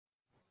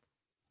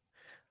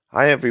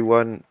Hi,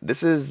 everyone.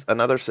 This is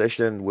another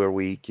session where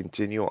we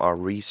continue our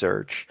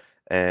research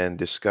and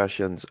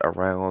discussions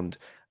around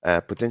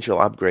potential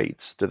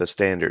upgrades to the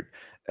standard.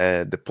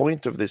 The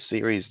point of this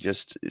series,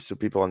 just so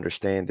people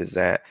understand, is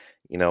that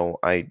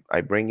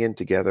I bring in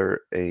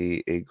together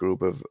a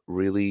group of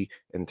really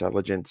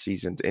intelligent,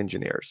 seasoned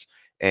engineers,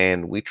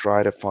 and we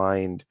try to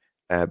find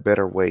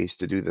better ways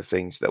to do the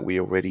things that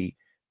we already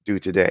do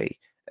today.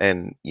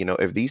 And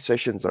if these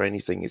sessions are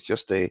anything, it's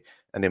just a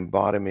an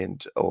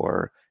embodiment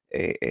or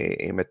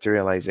a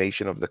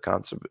materialization of the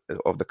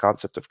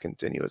concept of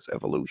continuous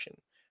evolution,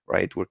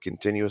 right? We're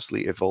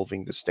continuously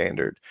evolving the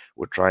standard.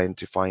 We're trying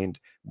to find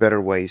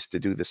better ways to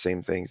do the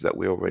same things that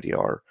we already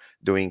are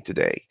doing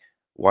today.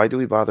 Why do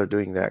we bother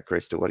doing that,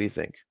 Krista? What do you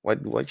think?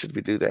 Why should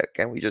we do that?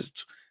 Can't we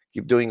just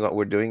keep doing what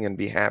we're doing and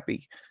be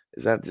happy?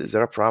 Is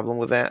there a problem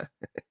with that?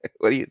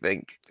 What do you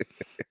think?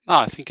 No,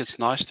 I think it's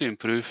nice to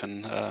improve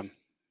and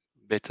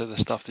better the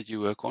stuff that you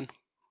work on.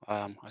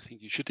 I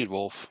think you should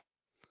evolve.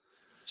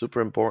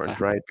 Super Uh, important,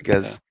 right? yeah.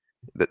 Because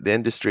the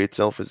industry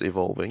itself is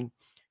evolving.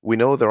 We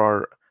know there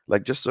are,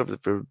 like, just so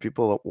that for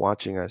people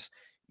watching us,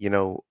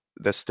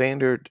 the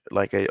standard,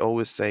 like I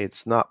always say,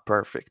 it's not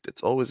perfect.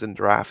 It's always in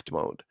draft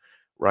mode,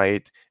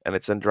 right? And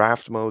it's in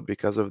draft mode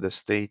because of the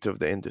state of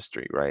the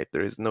industry, right?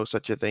 There is no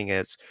such a thing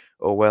as,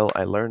 oh, well,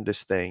 I learned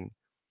this thing.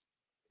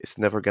 It's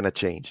never going to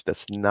change.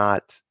 That's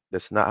not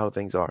how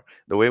things are.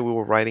 The way we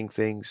were writing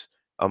things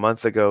a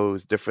month ago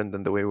is different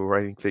than the way we were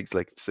writing things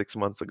like 6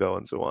 months ago,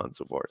 and so on and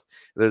so forth.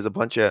 There's a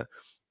bunch of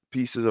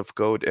pieces of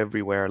code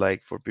everywhere,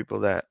 like for people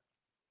that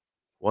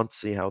want to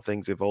see how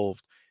things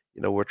evolved.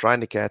 We're trying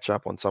to catch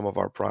up on some of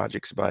our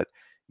projects, but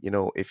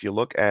if you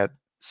look at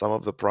some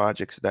of the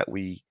projects that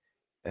we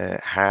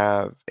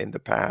have in the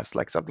past,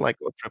 like something like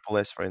Triple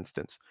S, for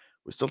instance,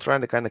 we're still trying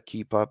to kind of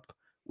keep up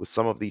with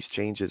some of these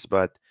changes,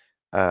 but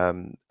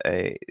um,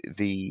 uh,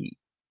 the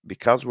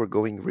because we're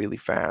going really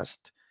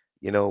fast,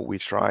 we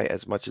try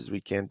as much as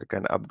we can to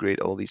kind of upgrade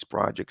all these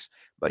projects,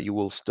 but you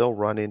will still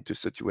run into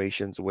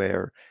situations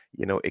where,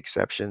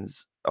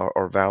 exceptions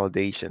or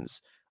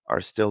validations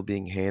are still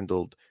being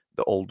handled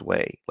the old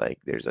way. Like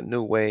there's a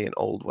new way, an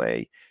old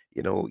way.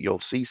 You'll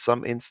see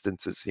some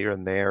instances here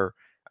and there.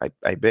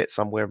 I bet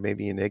somewhere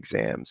maybe in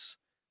exams,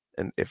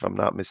 and if I'm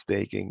not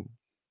mistaken,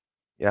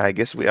 yeah, I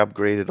guess we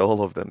upgraded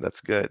all of them.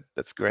 That's good.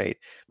 That's great.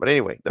 But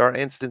anyway, there are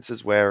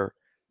instances where,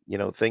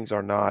 things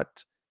are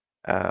not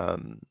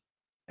um,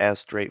 as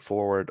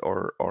straightforward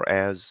or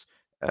as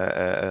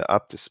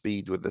up to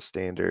speed with the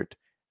standard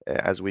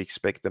as we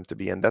expect them to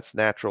be. And that's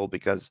natural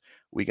because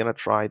we're going to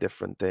try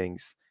different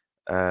things.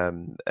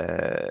 Um,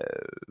 uh,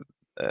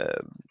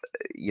 uh,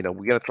 we're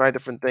going to try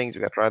different things.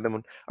 We're going to try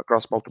them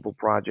across multiple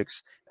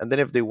projects. And then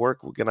if they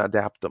work, we're going to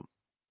adapt them,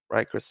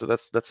 right, Chris? So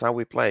that's how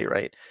we play,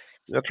 right?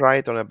 We're going to try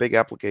it on a big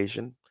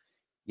application.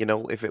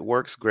 If it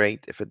works,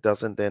 great. If it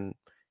doesn't, then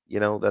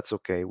that's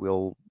okay.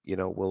 We'll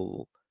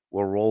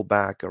roll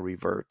back or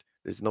revert.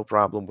 There's no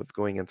problem with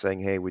going and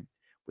saying, hey, we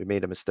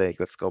made a mistake.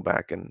 Let's go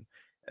back and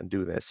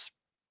do this.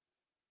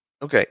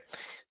 Okay,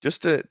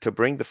 just to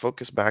bring the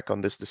focus back on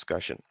this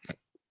discussion,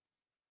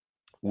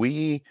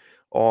 we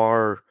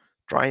are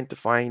trying to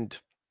find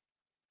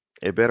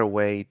a better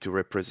way to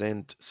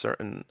represent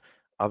certain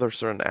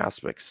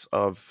aspects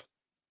of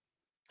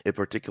a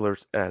particular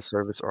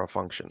service or a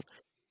function.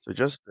 So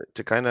just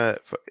to kind of,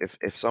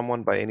 if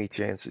someone by any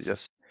chance is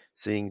just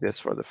seeing this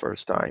for the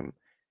first time,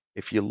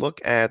 if you look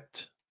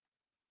at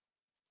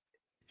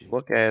if you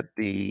look at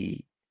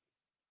the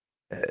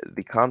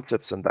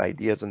concepts and the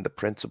ideas and the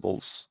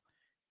principles,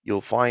 you'll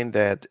find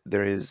that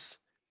there is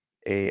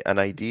an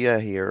idea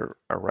here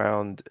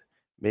around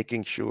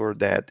making sure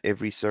that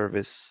every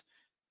service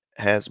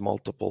has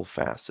multiple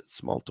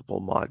facets,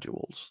 multiple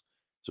modules.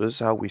 So this is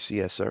how we see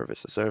a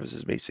service. A service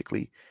is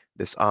basically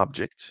this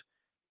object,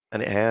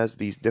 and it has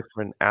these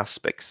different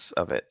aspects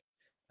of it.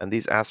 And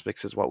these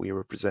aspects is what we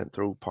represent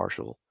through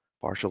partial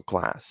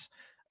class.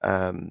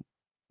 Um,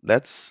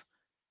 let's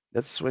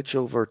let's switch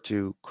over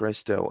to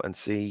Christo and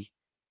see.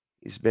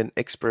 He's been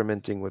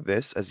experimenting with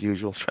this as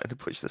usual, trying to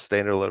push the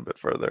standard a little bit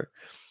further.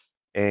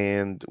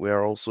 And we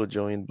are also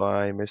joined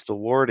by Mr.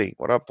 Wardy.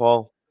 What up,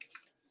 Paul?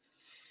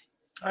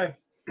 Hi.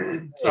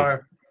 Hey, Sorry,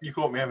 you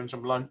caught me having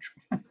some lunch.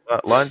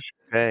 lunch?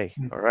 Hey,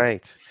 all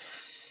right.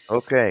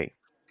 Okay.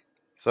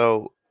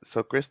 So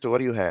Christo, what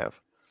do you have?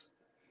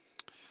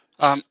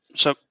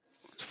 So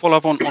to follow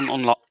up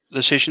on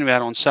the session we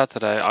had on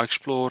Saturday, I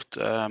explored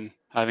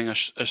having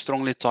a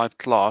strongly typed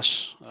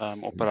class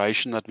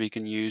operation that we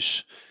can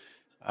use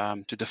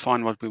to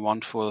define what we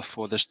want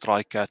for this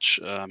try catch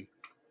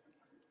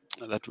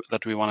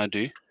that we want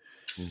to do.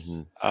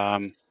 Mm-hmm.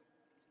 Um,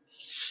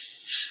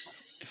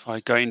 if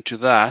I go into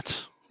that,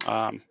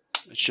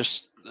 it's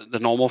just the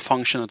normal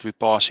function that we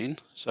pass in.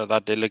 So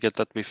that delegate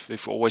that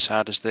we've always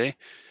had is there.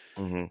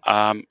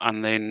 Mm-hmm.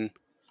 And then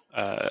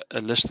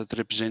a list that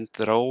represent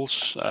the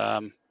roles,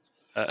 a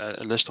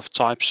list of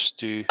types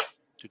to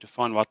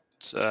define what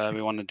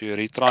we want to do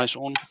retries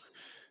on.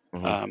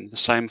 Mm-hmm. The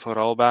same for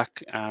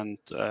rollback and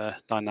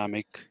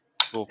dynamic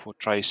for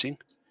tracing.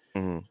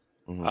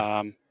 Mm-hmm. Mm-hmm.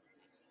 Um,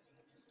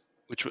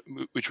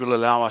 which will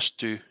allow us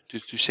to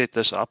set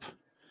this up.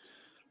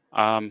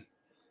 I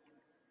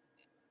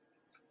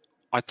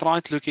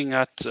tried looking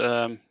at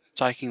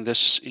taking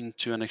this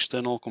into an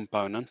external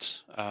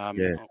component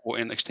or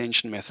in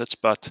extension methods,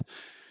 but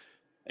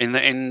in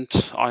the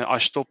end, I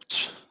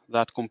stopped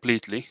that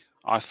completely.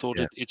 I thought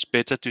it's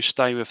better to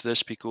stay with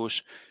this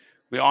because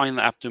we are in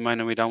the app domain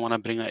and we don't want to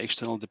bring an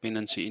external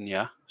dependency in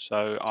here.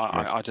 So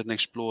I didn't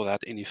explore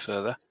that any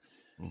further.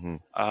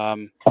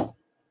 Mm-hmm.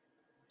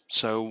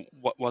 So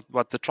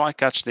what the try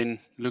catch then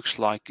looks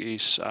like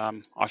is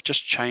I've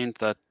just changed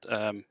that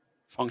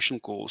function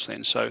calls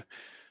then. So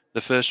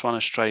the first one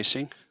is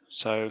tracing.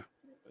 So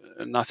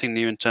nothing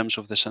new in terms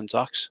of the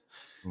syntax.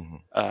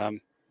 Mm-hmm.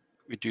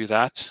 We do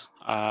that.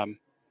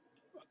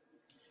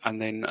 And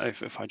then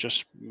if I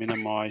just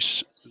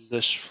minimize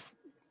this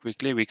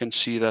quickly, we can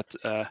see that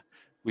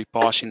we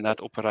pass in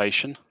that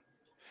operation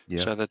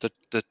so that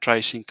the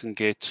tracing can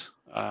get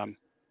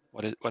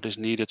what is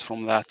needed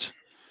from that.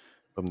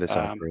 From this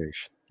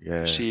operation.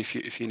 See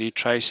if you need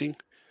tracing.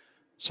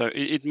 So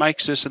it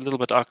makes this a little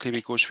bit ugly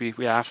because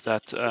we have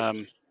that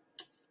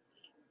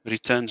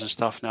returns and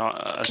stuff now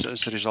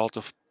as a result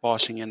of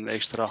passing in the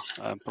extra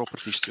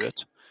properties to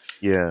it.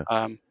 Yeah.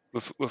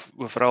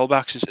 With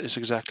rollbacks is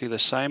exactly the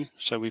same.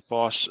 So we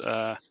pass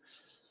the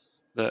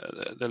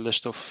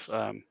list of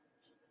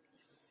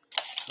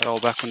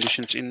rollback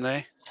conditions in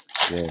there.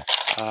 Yeah.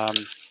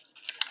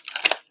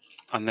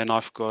 And then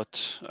I've got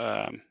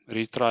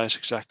retry is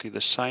exactly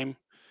the same.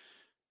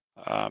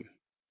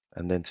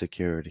 And then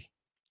security.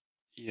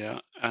 Yeah,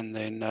 and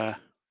then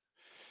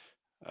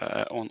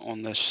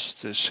on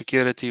this the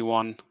security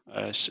one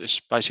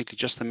is basically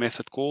just a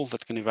method call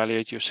that can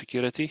evaluate your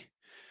security.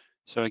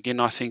 So again,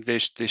 I think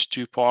there's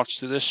two parts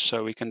to this.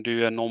 So we can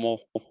do a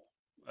normal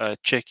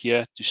check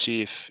here to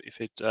see if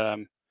it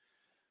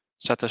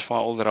satisfy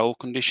all the role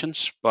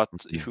conditions. But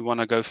if we want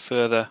to go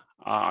further,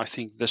 I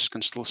think this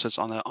can still sit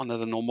under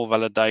the normal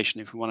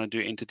validation. If we want to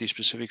do entity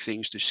specific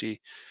things to see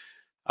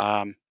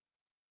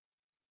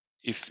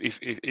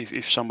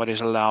if somebody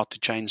is allowed to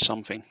change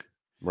something.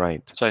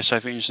 Right. So say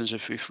for instance,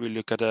 if we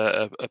look at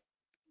a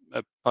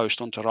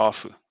post on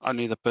Tarafu,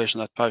 only the person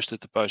that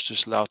posted the post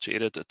is allowed to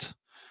edit it.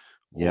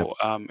 Yep. Or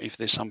if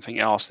there's something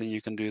else, then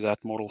you can do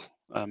that model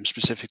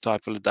specific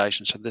type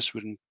validation. So this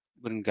wouldn't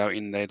go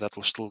in there. That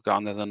will still go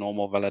under the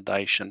normal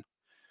validation.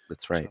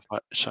 That's right.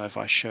 So if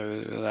I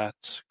show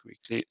that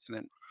quickly,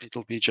 then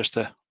it'll be just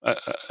a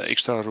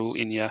extra rule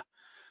in here,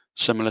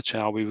 similar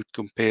to how we would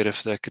compare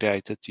if the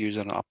created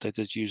user and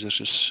updated users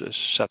is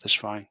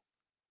satisfying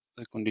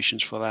the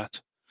conditions for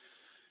that.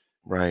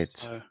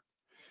 Right.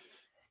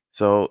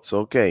 So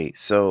okay.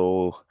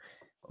 So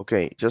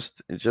okay,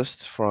 just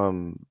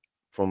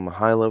from a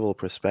high level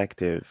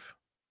perspective,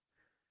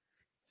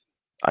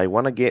 I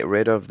want to get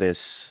rid of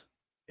this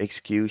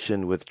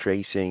execution with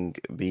tracing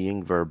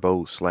being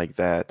verbose like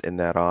that in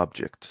that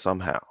object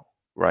somehow,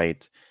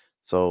 right?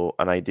 So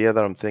an idea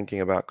that I'm thinking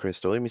about,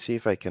 Christo, let me see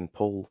if I can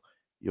pull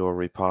your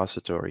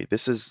repository.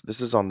 This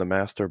is on the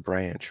master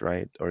branch,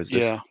 right? Or is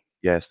this?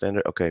 Yeah,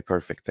 standard. Okay,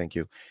 perfect. Thank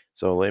you.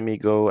 So let me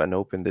go and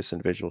open this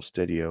in Visual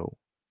Studio.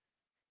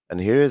 And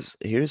here's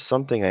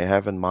something I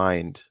have in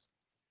mind.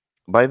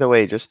 By the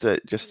way, just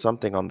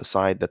something on the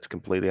side that's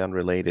completely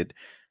unrelated.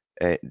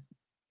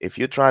 If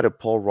you try to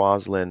pull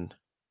Roslyn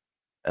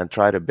and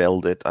try to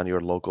build it on your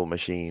local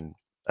machine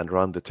and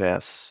run the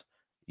tests,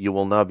 you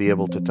will not be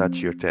able to touch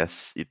your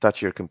tests. You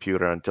touch your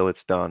computer until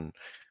it's done,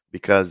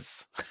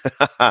 because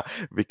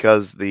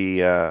because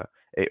the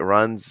it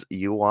runs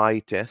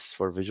UI tests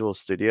for Visual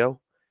Studio,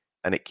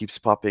 and it keeps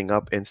popping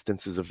up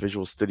instances of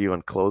Visual Studio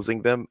and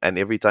closing them. And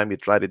every time you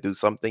try to do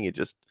something, it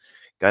just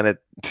kind of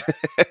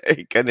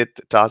kind of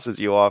tosses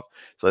you off.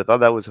 So I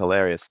thought that was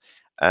hilarious.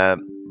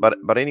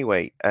 But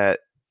anyway,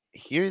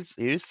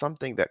 here's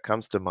something that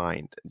comes to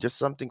mind. Just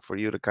something for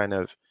you to kind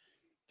of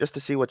just to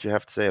see what you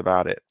have to say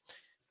about it.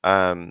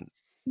 Um,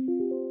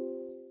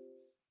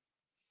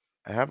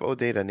 I have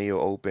OData Neo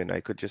open.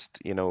 I could just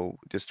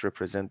just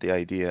represent the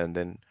idea, and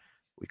then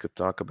we could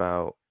talk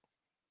about.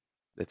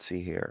 Let's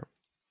see here.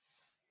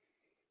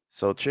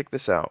 So check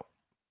this out.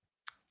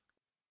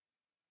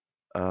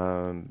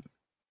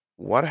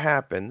 What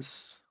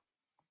happens?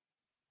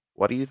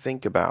 What do you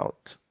think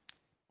about?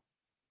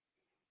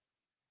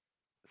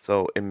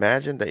 So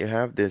imagine that you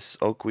have this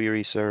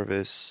query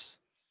service.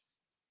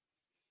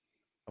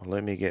 Oh,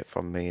 let me get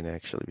from main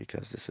actually,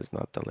 because this is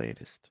not the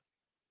latest.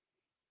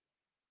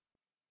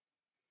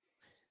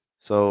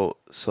 So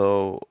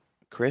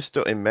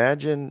Christo,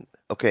 imagine,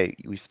 okay,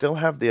 we still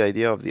have the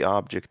idea of the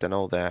object and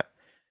all that.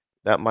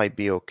 That might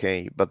be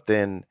okay, but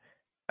then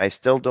I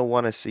still don't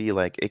want to see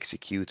like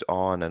execute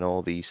on and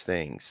all these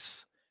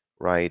things,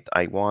 right?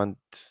 I want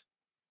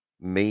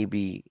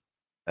maybe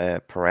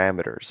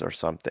parameters or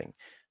something.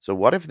 So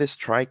what if this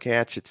try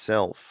catch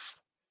itself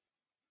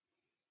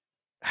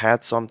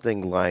had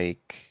something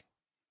like,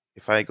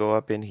 if I go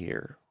up in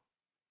here,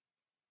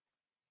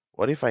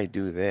 what if I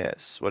do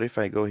this? What if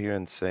I go here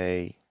and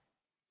say,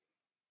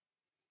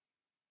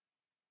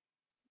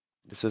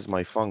 this is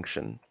my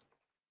function.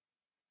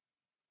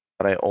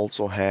 but I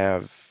also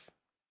have,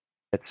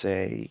 let's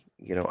say,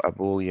 a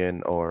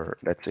Boolean, or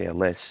let's say a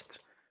list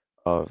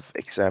of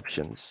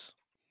exceptions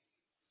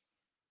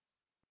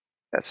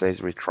that says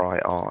retry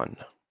on,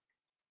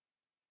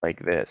 like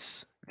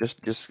this.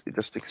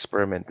 Just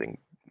experimenting,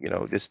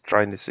 just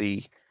trying to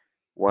see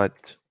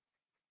what,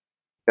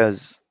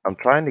 because I'm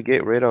trying to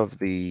get rid of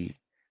the,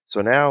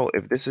 so now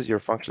if this is your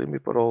function, let me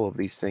put all of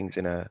these things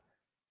in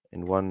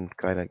one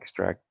kind of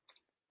extract.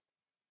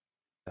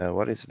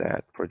 What is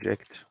that?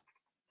 Project.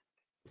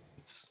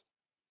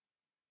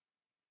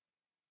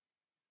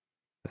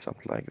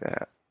 Something like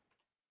that.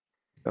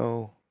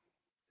 Go,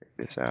 take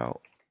this out.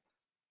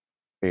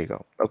 There you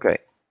go. Okay.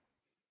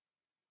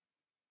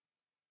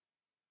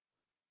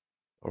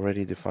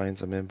 Already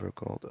defines a member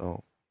called,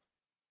 oh.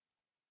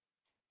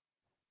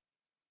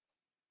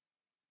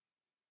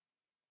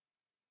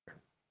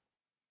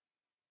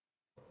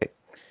 Okay.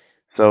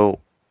 So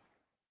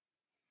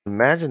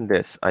imagine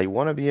this. I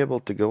want to be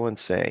able to go and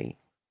say,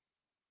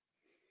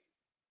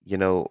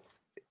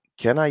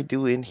 can I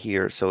do in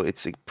here? So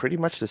it's pretty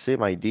much the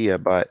same idea,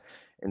 but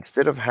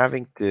instead of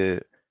having to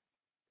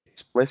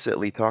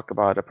explicitly talk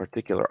about a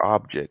particular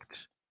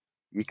object,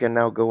 you can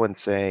now go and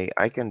say,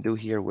 I can do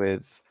here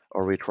with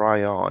or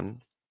retry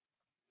on,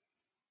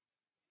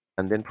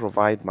 and then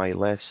provide my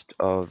list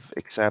of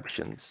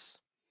exceptions.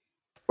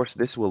 Of course,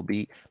 this will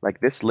be like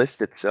this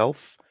list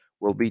itself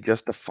will be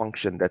just a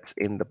function that's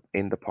in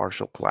the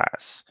partial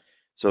class.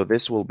 So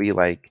this will be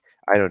like,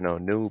 I don't know,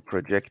 new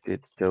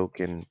projected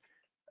token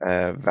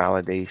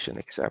validation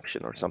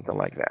exception or something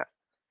like that.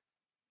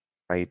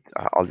 Right?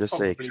 I'll just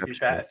say Probably be exception.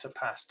 better to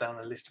pass down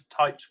a list of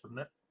types, wouldn't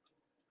it?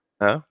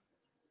 Huh?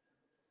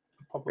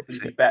 Probably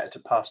be better to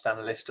pass down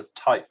a list of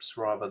types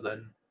rather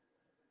than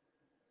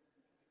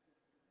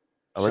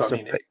A list of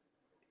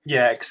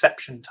yeah,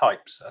 exception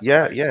types as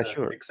yeah, opposed yeah, to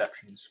sure.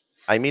 exceptions.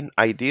 I mean,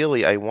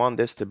 ideally, I want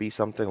this to be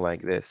something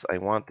like this. I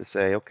want to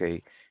say,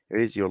 okay, here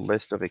is your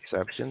list of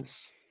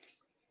exceptions,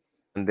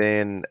 and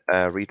then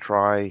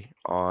retry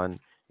on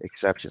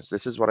exceptions.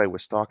 This is what I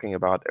was talking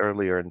about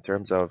earlier in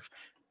terms of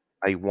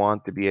I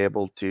want to be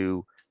able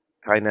to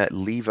kind of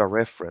leave a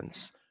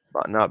reference,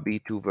 but not be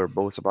too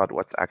verbose about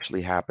what's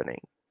actually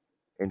happening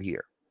in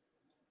here,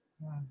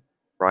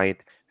 right?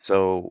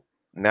 So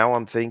now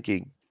I'm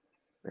thinking,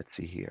 let's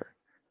see here.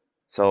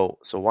 So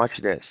watch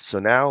this. So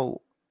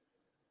now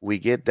we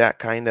get that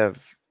kind of,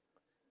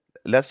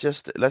 let's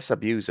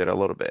abuse it a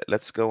little bit.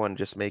 Let's go and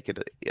just make it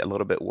a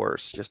little bit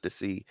worse just to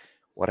see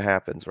what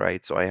happens,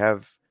 right? So I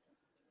have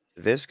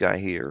this guy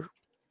here.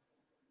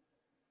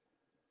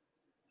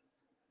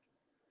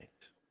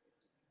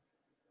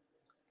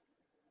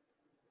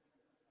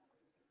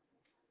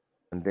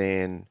 And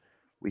then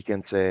we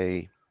can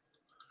say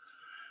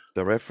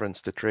the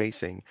reference to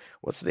tracing.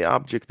 What's the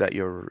object that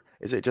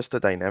is it just a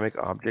dynamic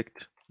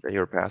object that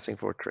you're passing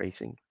for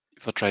tracing?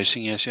 For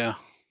tracing, yes, yeah.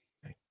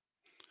 Okay.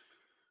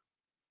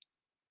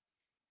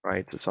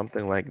 Right, so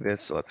something like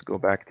this. So let's go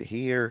back to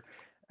here.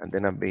 And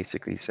then I'm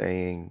basically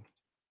saying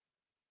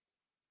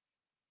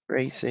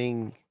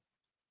tracing.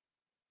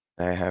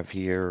 I have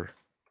here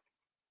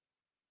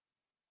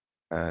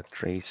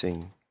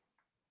tracing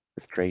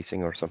with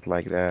tracing or something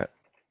like that.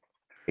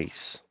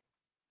 Trace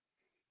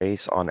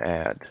on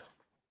add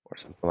or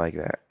something like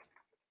that.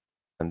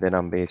 And then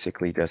I'm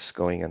basically just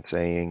going and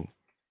saying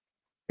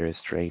here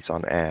is trace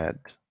on add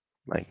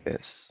like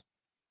this.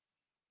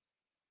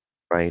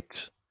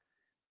 Right?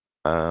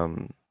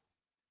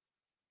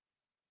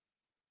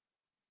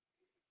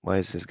 Why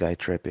is this guy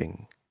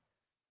tripping?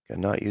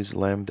 Cannot use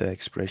lambda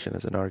expression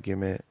as an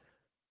argument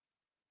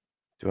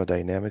to a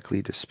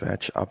dynamically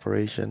dispatch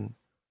operation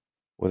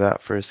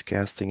without first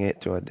casting it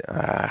to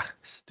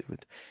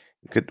stupid.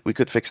 We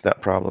could fix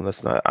that problem.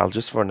 That's not,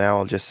 for now,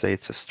 I'll just say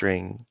it's a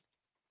string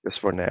just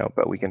for now,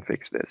 but we can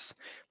fix this.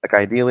 Like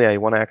ideally, I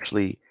want to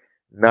actually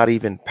not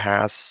even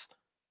pass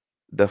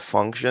the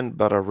function,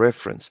 but a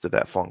reference to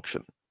that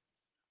function,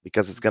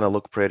 because it's going to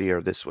look prettier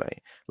this way.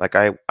 Like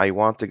I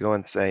want to go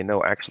and say,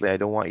 no, actually, I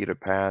don't want you to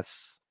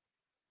pass,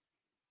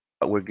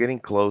 but we're getting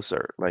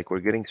closer. Like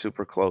we're getting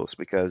super close,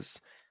 because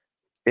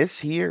this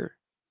here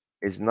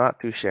is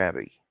not too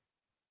shabby.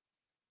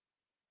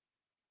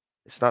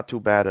 It's not too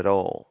bad at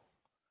all,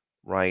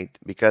 right?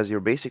 Because you're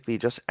basically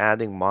just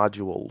adding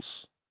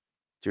modules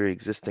to your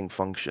existing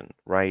function,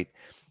 right?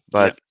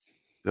 But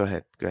go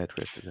ahead,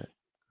 Christo. Go ahead.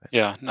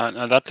 Yeah,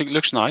 no, that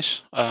looks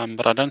nice,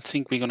 but I don't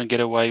think we're going to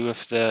get away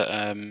with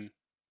the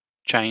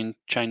chain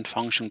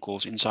function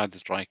calls inside the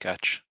try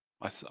catch.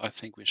 I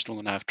think we're still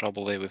going to have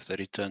trouble there with the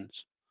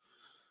returns.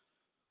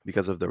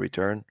 Because of the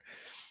return.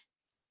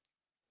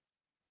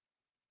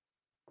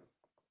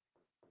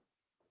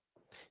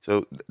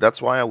 So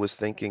that's why I was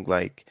thinking,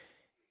 like,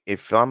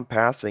 if I'm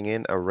passing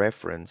in a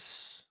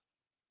reference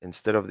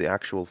instead of the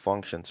actual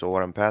function, so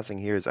what I'm passing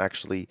here is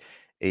actually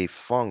a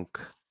func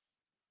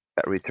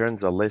that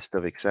returns a list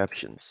of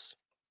exceptions.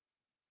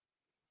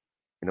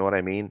 You know what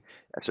I mean?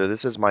 So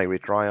this is my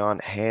retry on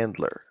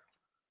handler,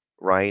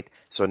 right?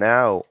 So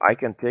now I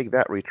can take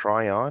that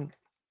retry on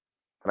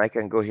And I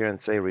can go here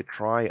and say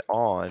retry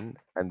on,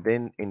 and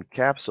then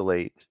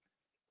encapsulate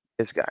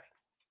this guy.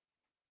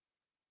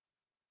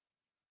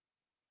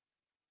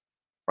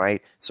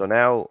 Right? So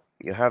now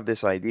you have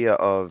this idea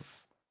of,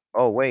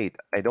 oh, wait,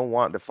 I don't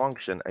want the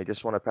function. I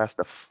just want to pass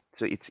the,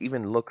 so it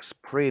even looks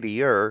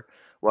prettier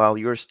while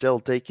you're still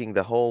taking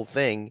the whole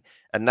thing.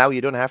 And now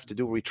you don't have to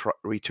do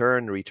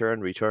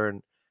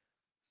return.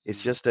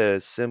 It's just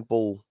a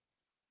simple,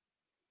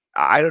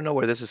 I don't know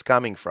where this is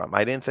coming from.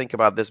 I didn't think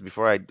about this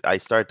before I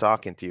start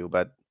talking to you,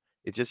 but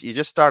it just, you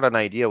just start an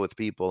idea with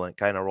people and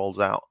kind of rolls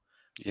out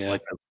Yeah.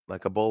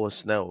 like a bowl of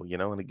snow, you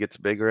know, and it gets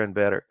bigger and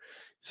better.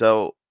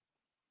 So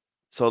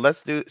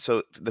let's do,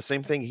 so the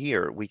same thing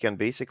here. We can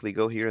basically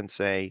go here and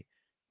say,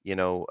 you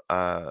know,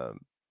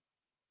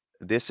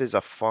 this is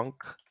a func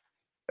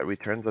that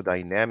returns a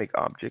dynamic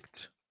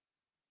object,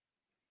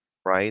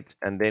 right?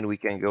 And then we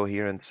can go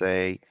here and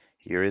say,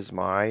 here is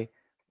my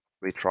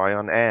retry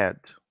on add,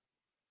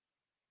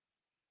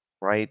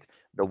 right?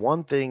 The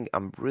one thing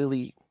I'm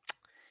really,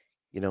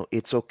 you know,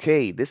 it's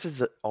okay. This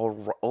is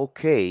all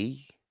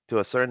okay to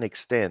a certain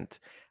extent.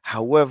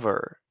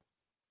 However,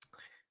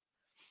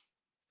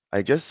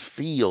 I just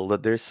feel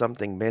that there's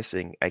something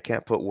missing. I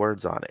can't put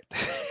words on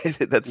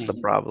it. That's the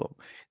problem.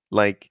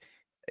 Like,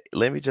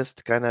 let me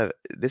just kind of,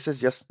 this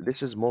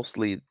is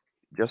mostly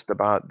just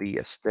about the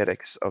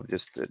aesthetics of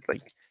just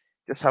like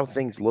just how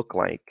things look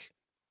like.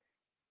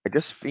 I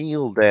just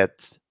feel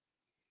that,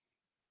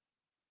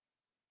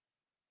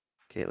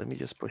 okay, let me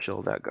just push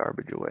all that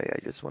garbage away. I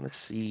just want to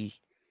see.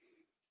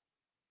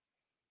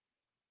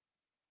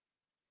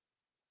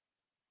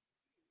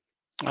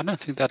 I don't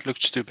think that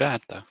looks too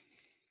bad though.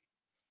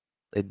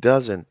 It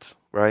doesn't,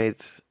 right?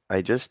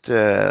 I just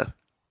this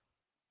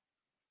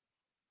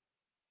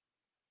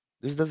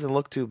doesn't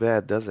look too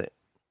bad, does it?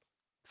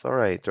 It's all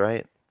right,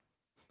 right?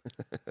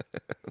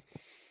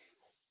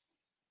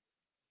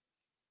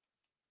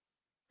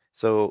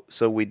 So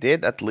we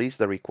did at least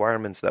the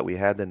requirements that we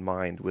had in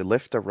mind. We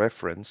left a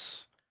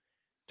reference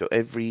to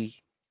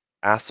every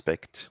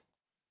aspect.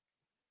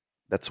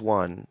 That's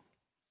one.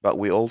 But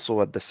we also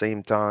at the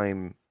same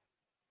time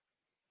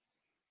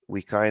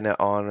we kind of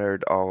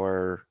honored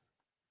our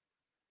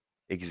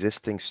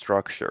existing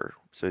structure.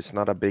 So it's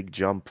not a big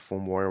jump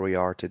from where we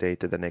are today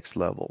to the next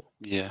level,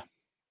 Yeah.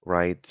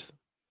 right?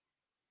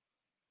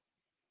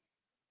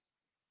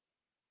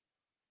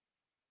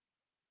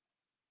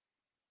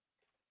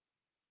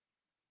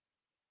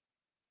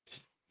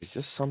 It's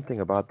just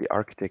something about the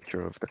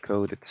architecture of the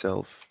code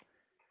itself.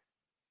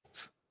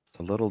 It's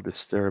a little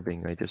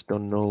disturbing. I just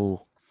don't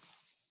know.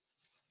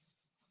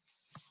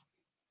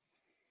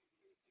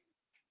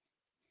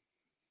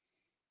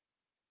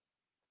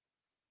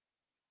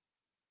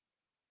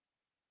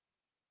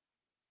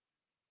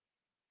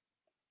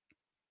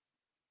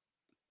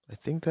 I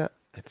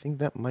think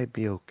that might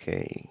be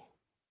okay.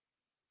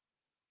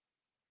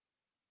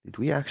 Did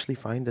we actually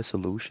find a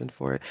solution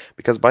for it?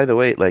 Because by the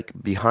way, like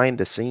behind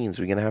the scenes,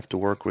 we're gonna have to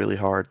work really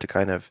hard to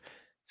kind of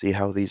see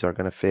how these are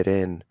gonna fit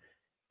in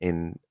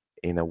in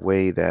a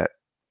way that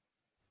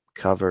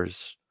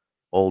covers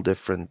all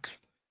different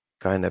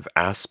kind of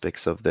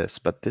aspects of this.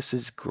 But this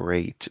is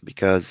great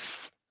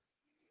because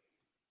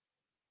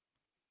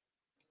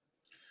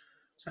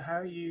So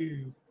how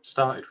you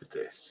started with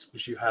this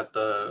was you had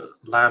the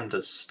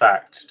lambdas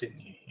stacked, didn't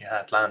you? You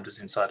had lambdas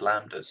inside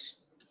lambdas.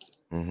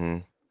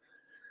 mhm.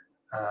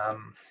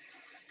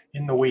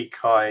 In the week,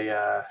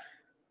 I'll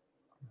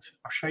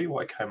show you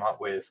what I came up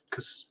with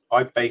because I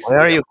Why basically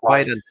are you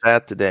quiet applied. and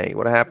sad today?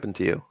 What happened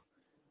to you?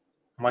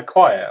 Am I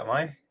quiet? Am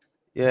I?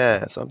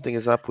 Yeah, something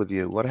is up with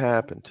you. What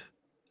happened?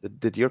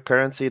 Did your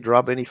currency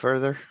drop any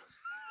further?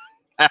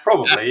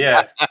 Probably,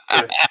 yeah.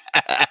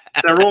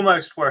 They're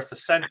almost worth a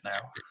cent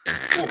now.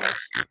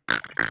 Almost.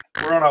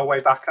 We're on our way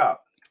back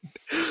up.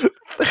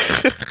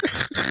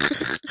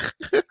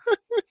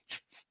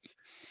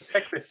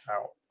 Check this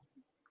out.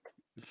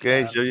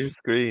 Okay, show your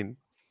screen.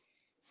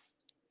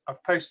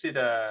 I've posted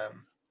a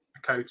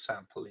code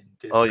sample in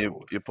Oh,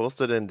 Discord. you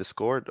posted in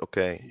Discord?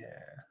 Okay.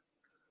 Yeah.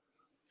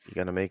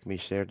 You're gonna make me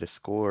share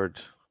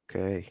Discord.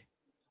 Okay.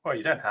 Well,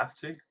 you don't have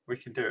to. We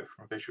can do it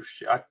from Visual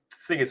Studio. The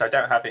thing is, I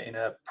don't have it in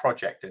a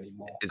project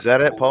anymore. Is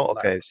that it, Paul? All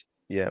that. Okay.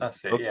 Yeah.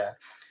 That's it, yeah.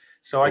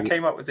 So I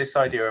came up with this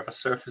idea of a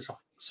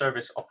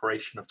service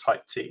operation of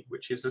type T,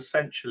 which is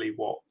essentially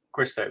what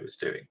Christo was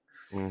doing.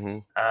 Mm-hmm.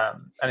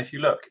 And if you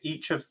look,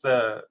 each of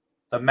the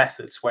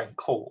methods, when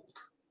called,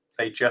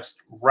 they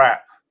just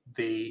wrap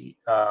the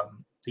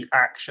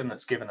action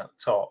that's given at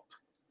the top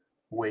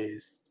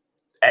with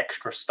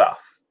extra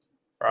stuff.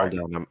 Right?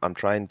 Hold on. I'm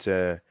trying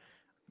to,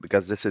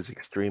 because this is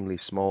extremely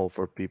small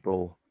for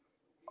people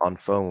on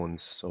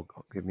phones. So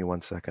give me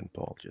 1 second,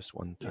 Paul. Just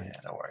one time. Yeah,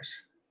 no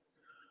worries.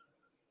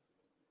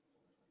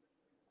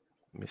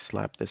 Let me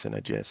slap this in a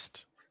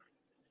gist.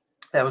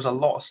 There was a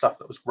lot of stuff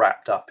that was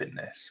wrapped up in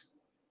this.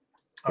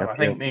 Yep, I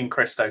think me and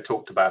Christo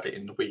talked about it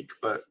in the week,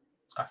 but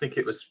I think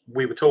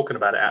we were talking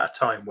about it at a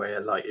time where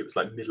like it was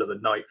like middle of the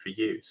night for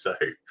you. So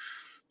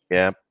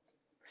yeah,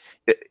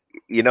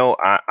 you know,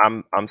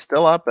 I'm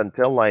still up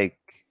until like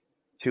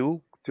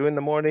 2 2 in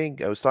the morning.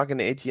 I was talking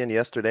to Etienne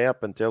yesterday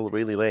up until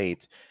really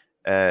late.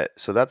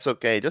 So that's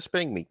okay. Just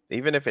ping me.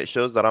 Even if it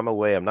shows that I'm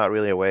away, I'm not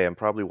really away. I'm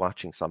probably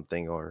watching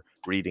something or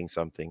reading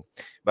something.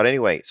 But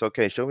anyway, it's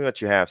okay. Show me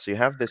what you have. So you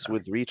have this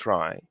with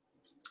retry, and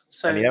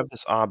you So have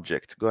this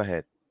object. Go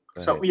ahead.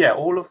 Go so ahead. yeah,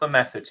 all of the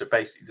methods are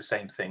basically the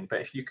same thing.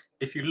 But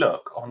if you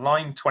look on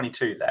line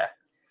 22 there,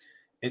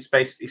 it's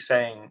basically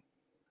saying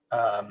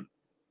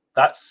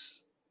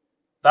that's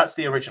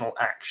the original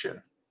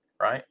action,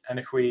 right? And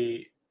if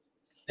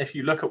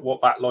you look at what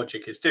that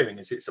logic is doing,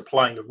 is it's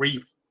applying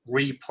the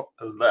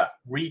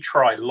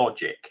retry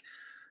logic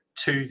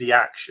to the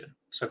action.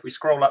 So if we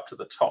scroll up to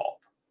the top,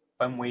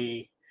 when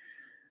we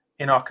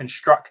in our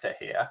constructor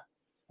here,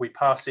 we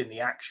pass in the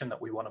action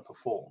that we want to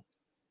perform.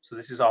 So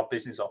this is our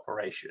business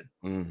operation.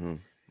 Mm-hmm.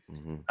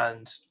 Mm-hmm.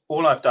 And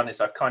all I've done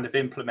is I've kind of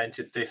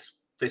implemented this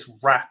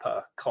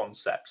wrapper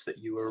concept that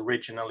you were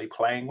originally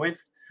playing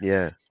with.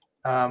 Yeah.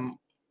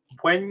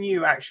 When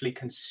you actually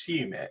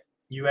consume it,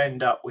 you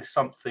end up with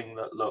something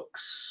that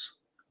looks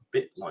a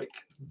bit like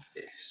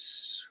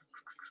this.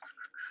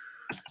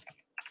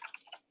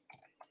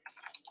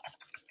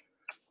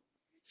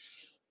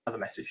 Another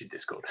message in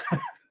Discord.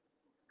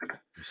 You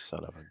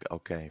son of a.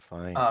 Okay,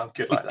 fine.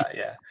 Good like that,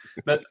 yeah.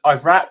 But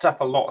I've wrapped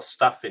up a lot of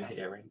stuff in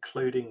here,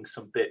 including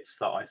some bits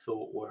that I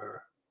thought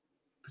were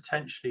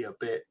potentially a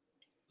bit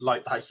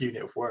like that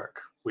unit of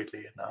work,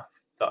 weirdly enough,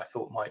 that I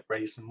thought might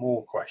raise some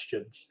more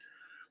questions.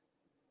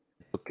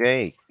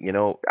 Okay,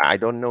 I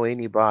don't know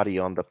anybody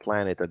on the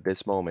planet at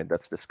this moment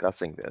that's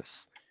discussing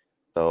this,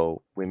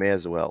 so we may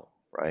as well,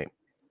 right?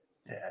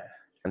 Yeah.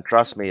 And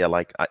trust me,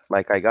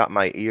 I got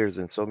my ears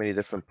in so many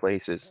different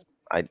places.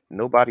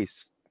 Nobody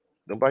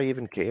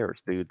even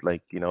cares, dude.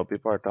 Like,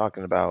 people are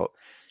talking about,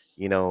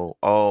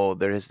 oh,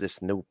 there is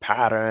this new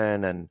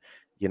pattern, and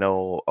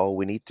oh,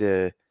 we need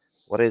to,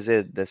 what is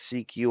it, the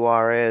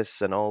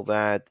CQRS and all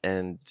that,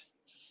 and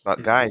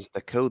but guys,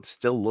 the code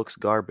still looks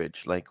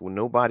garbage. Like,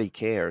 nobody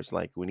cares.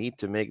 Like, we need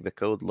to make the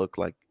code look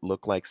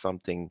like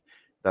something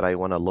that I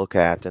want to look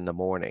at in the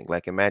morning.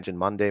 Like, imagine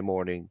Monday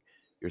morning,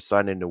 you're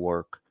starting to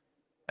work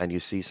and you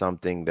see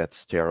something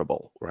that's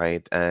terrible,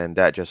 right? And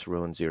that just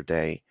ruins your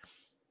day.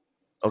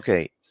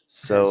 Okay,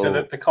 So so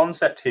the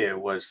concept here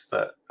was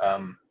that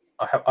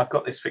I've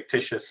got this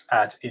fictitious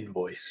add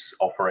invoice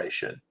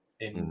operation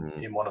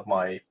in one of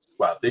my,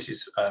 well, this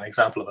is an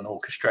example of an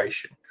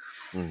orchestration.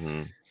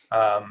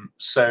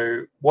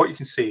 So what you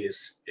can see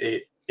is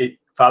it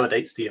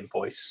validates the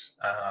invoice,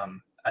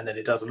 and then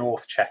it does an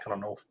auth check on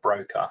an auth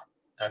broker,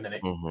 and then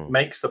it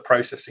makes the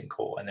processing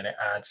call, and then it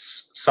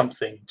adds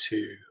something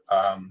to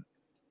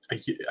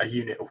a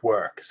unit of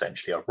work,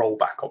 essentially a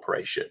rollback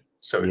operation.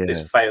 So if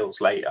this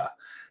fails later,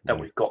 then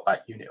we've got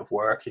that unit of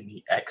work in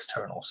the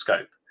external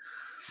scope.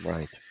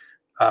 Right.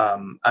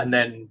 And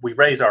then we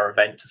raise our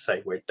event to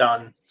say we're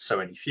done, so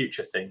any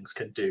future things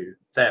can do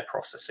their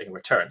processing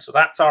return. So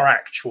that's our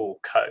actual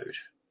code.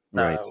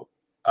 Now,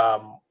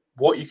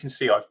 what you can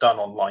see I've done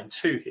on line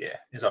 2 here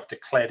is I've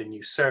declared a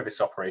new service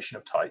operation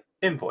of type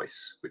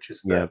invoice, which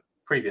is the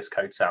previous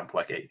code sample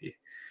I gave you.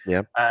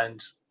 Yep.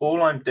 And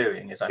all I'm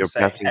doing is I'm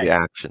saying, passing the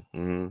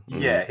action.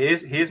 Yeah,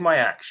 here's my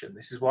action.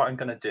 This is what I'm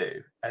going to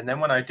do. And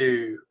then when I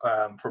do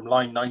from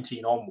line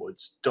 19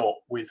 onwards, dot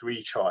with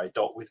retry,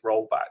 dot with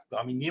rollback.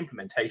 I mean, the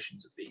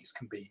implementations of these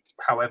can be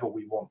however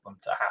we want them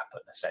to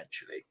happen,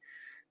 essentially.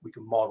 We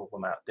can model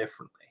them out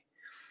differently.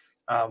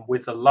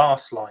 With the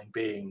last line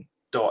being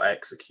dot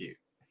execute.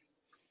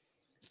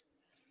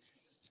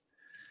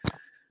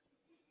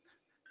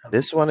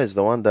 This one is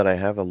the one that I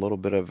have a little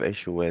bit of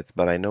issue with,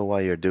 but I know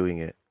why you're doing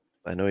it.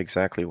 I know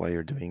exactly why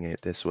you're doing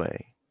it this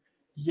way.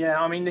 Yeah,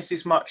 I mean, this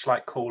is much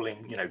like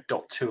calling,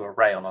 dot to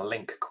array on a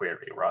link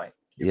query, right?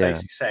 You're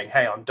basically saying,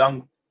 hey, I'm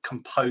done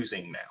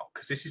composing now,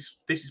 because this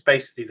is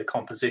basically the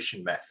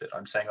composition method.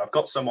 I'm saying I've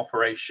got some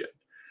operation,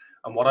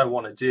 and what I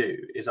want to do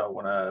is I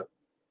want to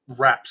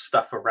wrap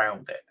stuff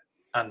around it.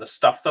 And the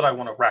stuff that I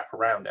want to wrap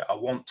around it, I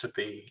want to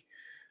be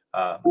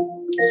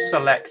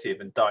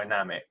selective and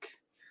dynamic.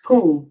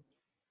 Cool.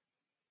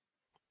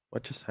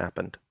 What just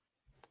happened?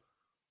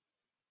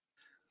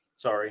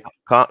 Sorry.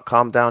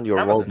 Calm down your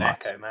robots.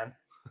 That was an echo, man.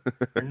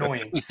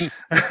 Annoying.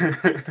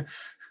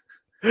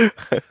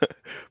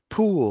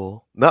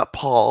 Pool, not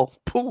Paul.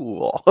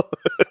 Pool.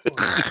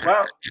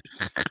 Well,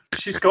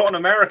 she's got an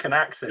American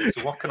accent,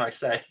 so what can I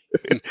say?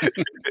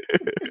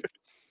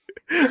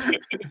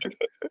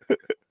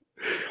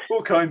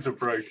 All kinds of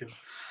broken.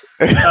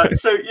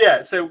 So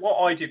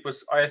what I did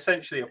was I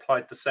essentially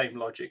applied the same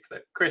logic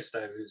that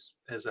Christo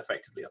has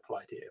effectively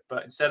applied here,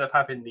 but instead of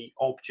having the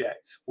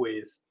object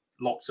with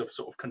lots of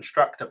sort of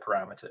constructor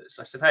parameters,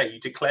 I said, hey, you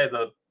declare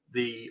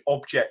the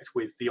object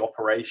with the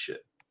operation,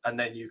 and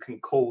then you can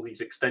call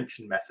these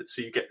extension methods.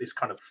 So you get this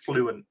kind of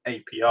fluent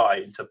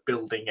API into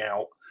building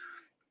out,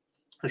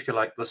 if you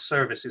like, the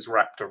services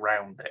wrapped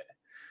around it.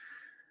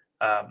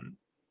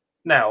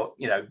 Now,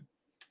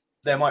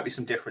 there might be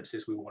some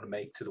differences we want to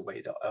make to the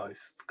way that I've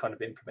kind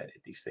of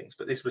implemented these things,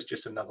 but this was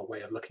just another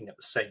way of looking at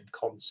the same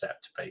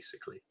concept,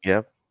 basically.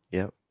 Yep.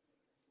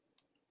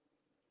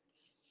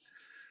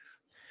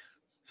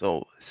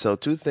 So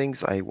two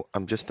things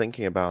I'm just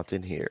thinking about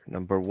in here.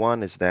 Number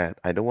one is that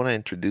I don't want to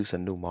introduce a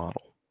new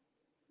model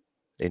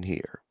in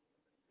here,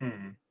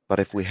 Hmm. but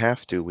if we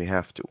have to, we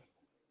have to.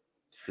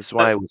 This is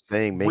why I was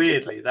saying make it.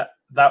 Weirdly,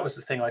 that was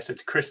the thing I said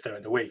to Christo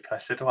in the week. I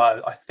said,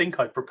 well, I think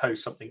I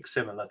proposed something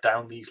similar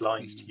down these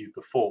lines to you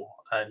before,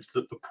 and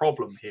the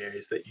problem here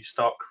is that you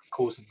start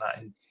causing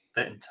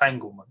that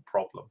entanglement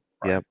problem,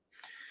 right? Yep.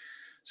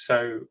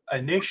 So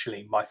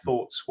initially, my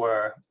thoughts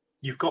were,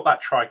 you've got that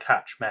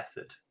try-catch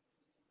method,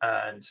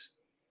 and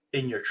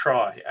in your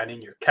try and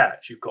in your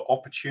catch, you've got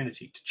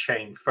opportunity to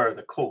chain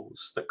further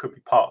calls that could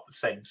be part of the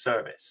same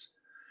service.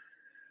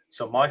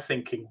 So my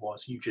thinking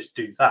was, you just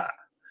do that.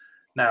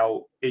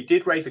 Now, it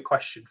did raise a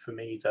question for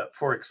me that,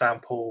 for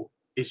example,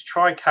 is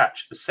try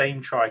catch the same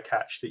try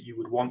catch that you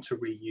would want to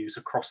reuse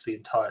across the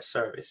entire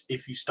service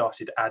if you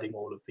started adding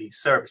all of these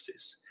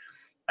services?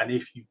 And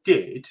if you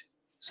did,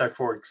 so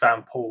for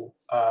example,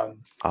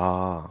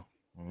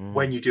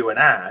 when you do an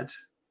add,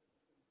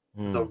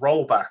 the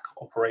rollback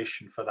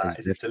operation for that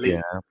is a delete.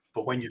 Yeah.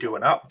 But when you do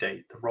an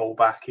update, the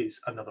rollback is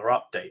another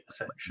update,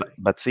 essentially.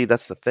 But see,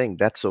 that's the thing.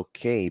 That's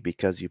okay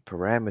because you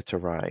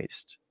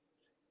parameterize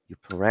the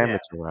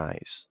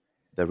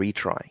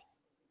retry.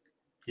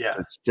 Yeah.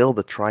 So it's still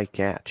the try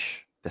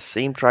catch, the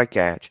same try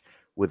catch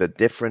with a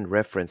different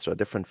reference or a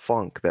different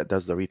func that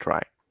does the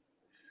retry.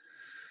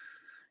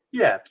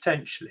 Yeah,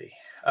 potentially.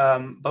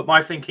 But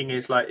my thinking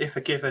is, like, if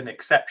a given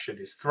exception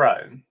is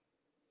thrown,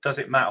 does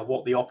it matter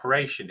what the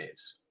operation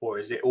is? Or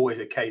is it always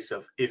a case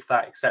of, if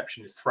that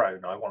exception is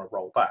thrown, I want to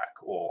roll back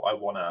or I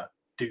want to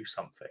do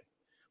something?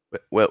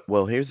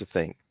 Well, here's the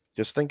thing.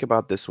 Just think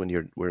about this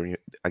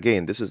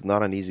again, this is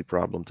not an easy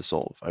problem to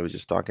solve. I was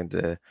just talking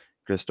to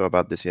Christo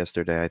about this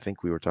yesterday. I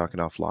think we were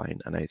talking offline,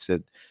 and I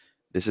said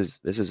this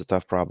is a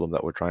tough problem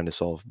that we're trying to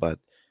solve, but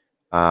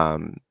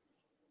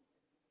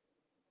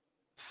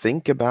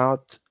think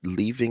about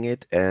leaving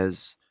it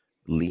as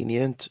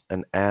lenient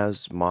and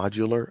as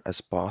modular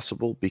as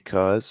possible,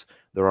 because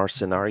there are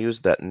scenarios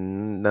that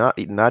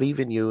not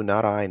even you,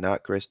 not I,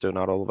 not Christo,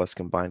 not all of us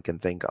combined can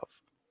think of.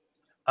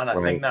 And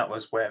I think that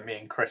was where me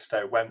and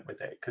Christo went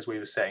with it, because we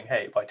were saying,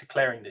 hey, by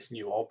declaring this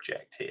new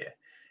object here,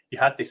 you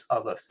had this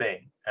other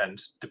thing,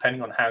 and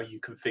depending on how you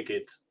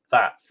configured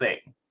that thing,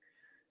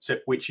 so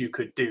which you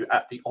could do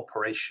at the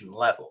operation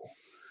level.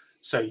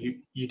 So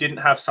you didn't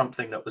have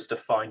something that was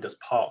defined as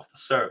part of the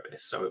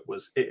service. So it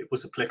was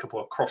applicable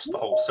across the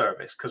whole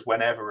service, because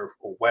whenever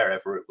or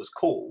wherever it was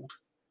called,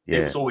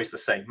 it was always the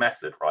same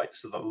method, right?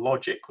 So the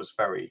logic was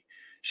very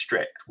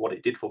strict. What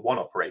it did for one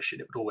operation,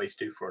 it would always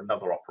do for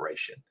another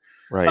operation.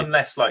 Right.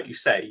 Unless, like you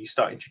say, you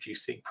start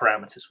introducing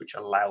parameters which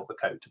allow the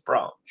code to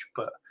branch.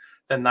 But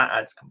then that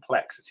adds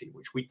complexity,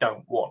 which we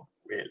don't want,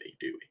 really,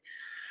 do we?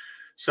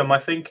 So my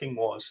thinking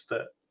was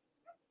that,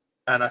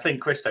 and I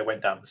think Christo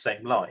went down the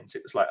same lines.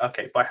 It was like,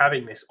 okay, by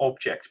having this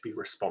object be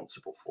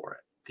responsible for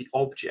it, the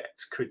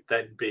object could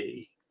then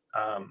be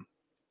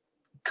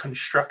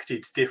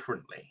constructed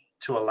differently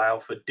to allow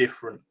for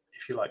different,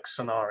 if you like,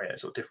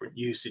 scenarios or different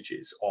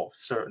usages of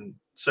certain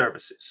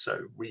services.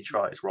 So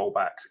retries,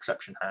 rollbacks,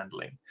 exception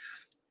handling.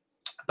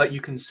 But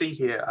you can see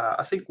here,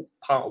 I think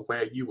part of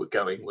where you were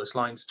going was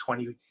lines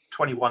 20,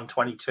 21,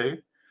 22.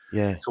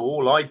 Yeah. So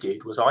all I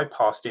did was I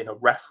passed in a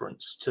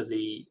reference to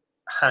the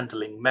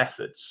handling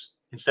methods.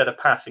 Instead of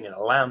passing in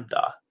a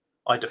lambda,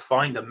 I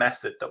defined a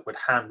method that would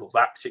handle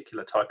that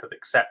particular type of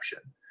exception,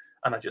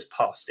 and I just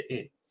passed it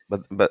in.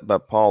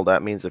 But Paul,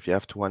 that means if you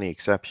have 20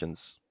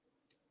 exceptions,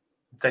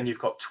 then you've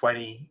got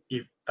 20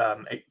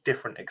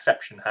 different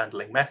exception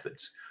handling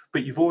methods.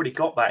 But you've already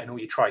got that in all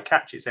your try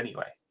catches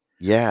anyway.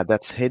 Yeah,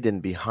 that's hidden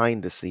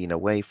behind the scene,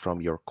 away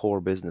from your core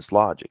business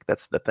logic.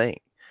 That's the thing.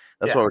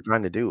 That's what we're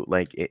trying to do.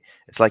 Like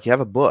it's like you have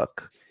a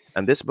book,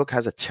 and this book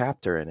has a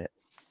chapter in it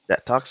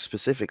that talks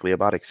specifically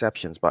about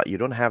exceptions, but you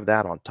don't have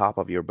that on top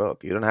of your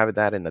book. You don't have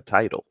that in the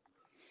title.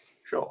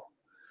 Sure.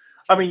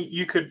 I mean,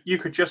 you could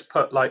just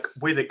put, like,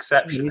 with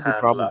exception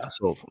handler, to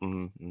solve.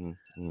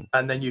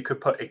 And then you could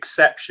put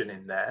exception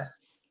in there,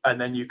 and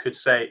then you could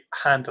say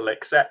handle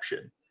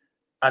exception,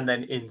 and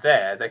then in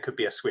there could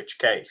be a switch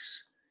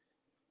case,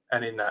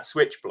 and in that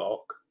switch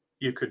block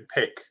you could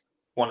pick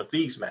one of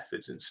these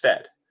methods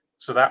instead.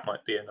 So that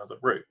might be another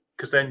route,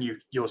 because then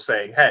you're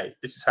saying, hey,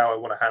 this is how I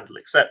want to handle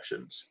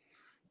exceptions,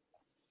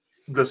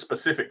 the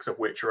specifics of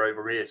which are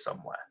over here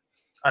somewhere,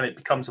 and it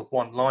becomes a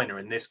one-liner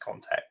in this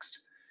context.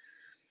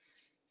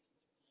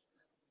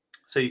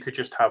 So you could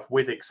just have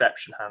with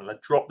exception handler,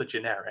 drop the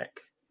generic,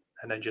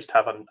 and then just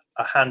have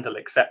a handle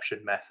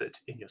exception method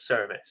in your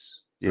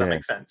service. Does that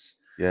make sense?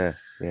 Yeah.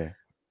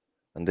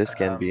 And this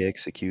can be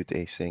execute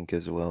async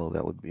as well.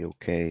 That would be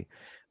okay.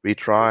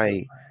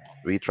 Retry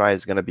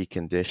is going to be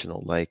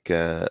conditional,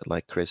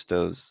 like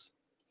Christo's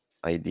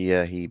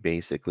idea. He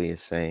basically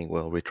is saying,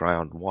 well, retry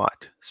on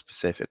what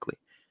specifically,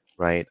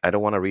 right? I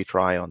don't want to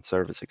retry on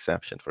service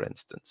exception, for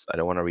instance. I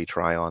don't want to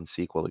retry on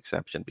SQL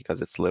exception,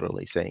 because it's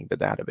literally saying the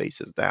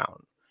database is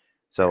down.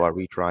 So I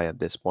retry at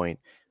this point.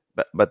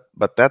 But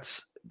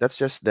that's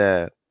just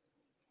the,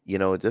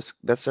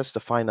 that's just the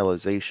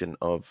finalization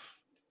of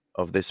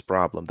of this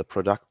problem, the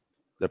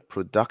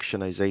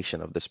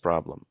productionization of this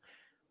problem.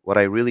 What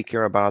I really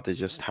care about is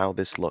just how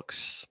this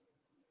looks.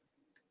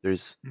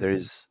 There's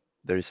Mhm.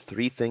 there's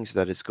three things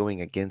that is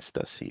going against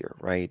us here,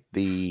 right?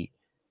 It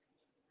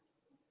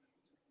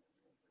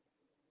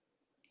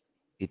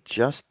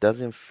just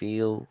doesn't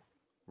feel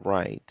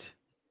right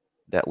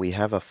that we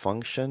have a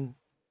function.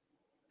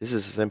 This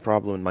is the same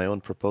problem in my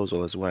own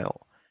proposal as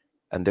well.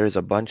 And there's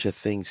a bunch of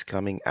things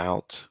coming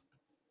out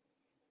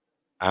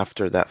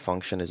after that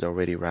function is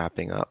already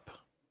wrapping up.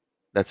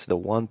 That's the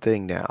one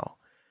thing now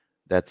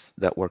that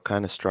we're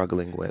kind of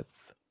struggling with,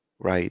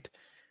 right?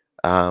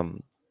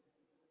 Um,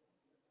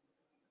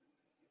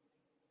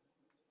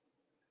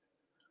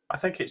 I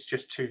think it's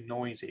just too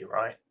noisy,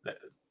 right?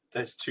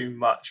 There's too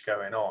much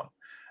going on.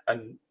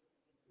 And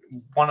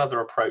one other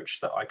approach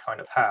that I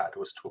kind of had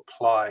was to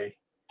apply,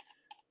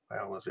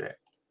 where was it?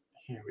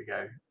 Here we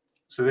go.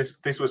 So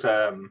this was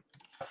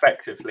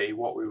effectively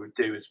what we would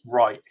do is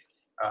write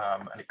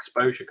an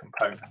exposure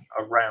component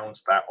around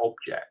that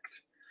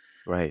object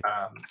right.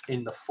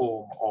 in the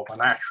form of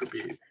an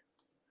attribute.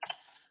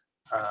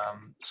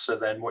 So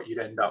then what you'd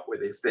end up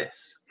with is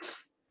this.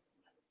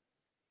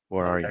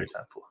 Where Another are you? code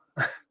sample.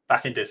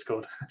 Back in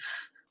Discord.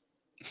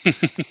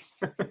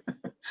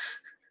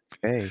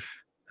 Hey,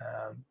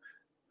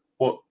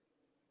 What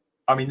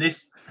I mean,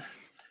 this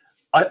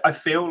I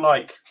feel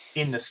like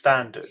in the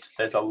standard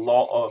there's a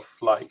lot of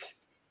like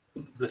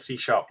the C#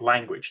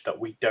 language that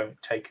we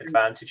don't take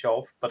advantage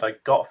of, but I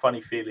got a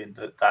funny feeling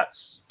that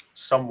that's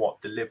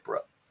somewhat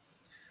deliberate.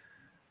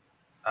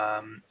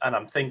 And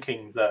I'm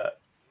thinking that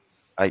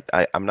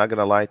I'm not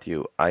gonna lie to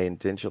you. I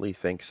intentionally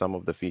think some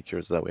of the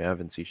features that we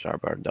have in C#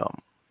 are dumb,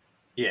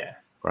 yeah,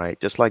 right?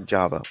 Just like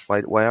Java.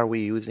 Why are we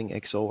using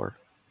XOR?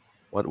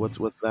 What's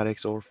that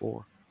XOR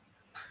for?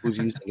 Who's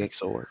using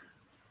XOR?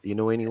 Do you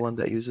know anyone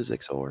that uses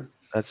XOR?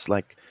 That's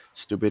like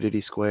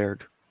stupidity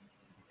squared.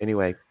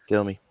 Anyway,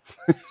 tell me.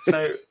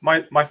 so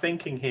my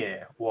thinking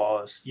here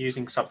was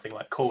using something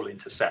like call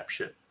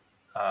interception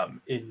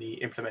in the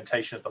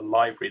implementation of the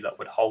library that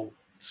would hold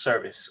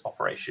service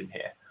operation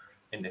here.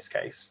 In this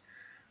case,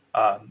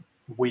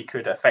 we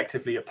could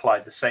effectively apply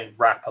the same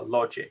wrapper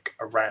logic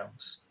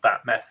around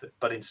that method,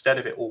 but instead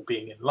of it all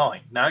being in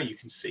line, now you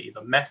can see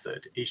the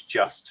method is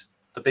just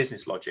the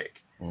business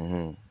logic.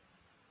 Mm-hmm.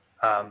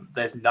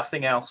 There's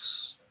nothing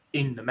else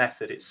in the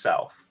method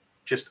itself.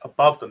 Just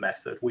above the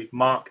method, we've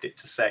marked it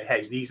to say,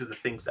 hey, these are the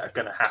things that are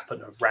going to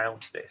happen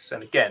around this.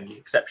 And again, the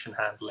exception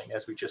handling,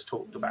 as we just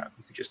talked about,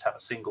 you could just have a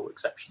single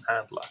exception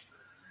handler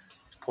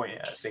pointing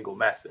at a single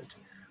method.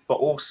 But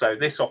also,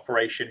 this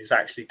operation is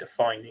actually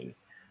defining,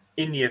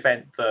 in the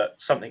event that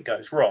something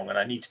goes wrong and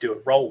I need to do a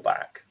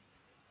rollback,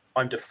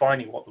 I'm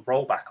defining what the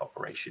rollback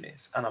operation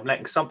is, and I'm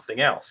letting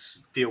something else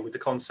deal with the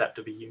concept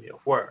of a unit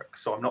of work.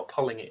 So I'm not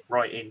pulling it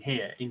right in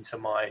here into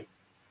my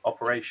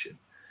operation.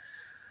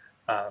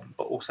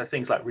 But also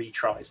things like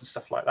retries and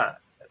stuff like that.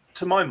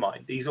 To my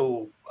mind, these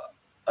all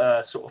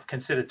sort of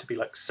considered to be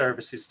like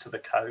services to the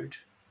code.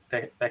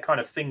 They're kind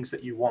of things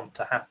that you want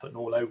to happen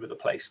all over the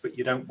place, but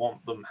you don't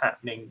want them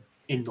happening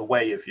in the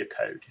way of your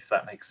code, if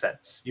that makes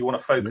sense. You want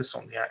to focus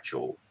on the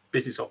actual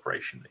business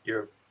operation that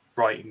you're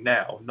writing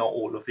now, not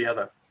all of the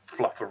other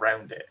fluff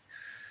around it.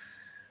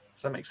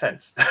 Does that make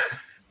sense?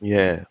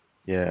 Yeah,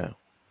 yeah.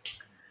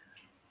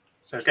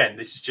 So again,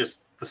 this is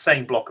just the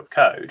same block of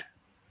code.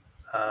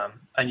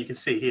 And you can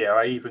see here,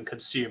 I even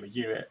consume a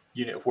unit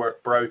of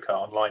work broker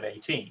on line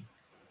 18.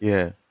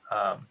 Yeah.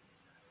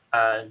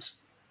 And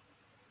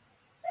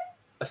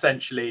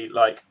essentially,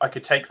 like, I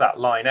could take that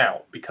line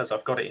out because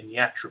I've got it in the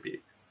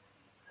attribute.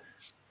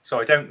 So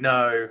I don't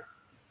know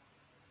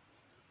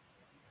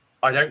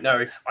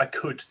if I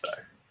could,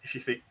 though, if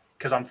you think,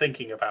 because I'm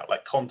thinking about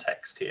like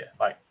context here,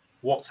 like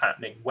what's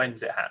happening,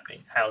 when's it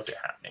happening, how's it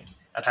happening,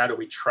 and how do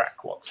we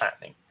track what's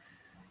happening?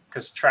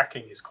 Because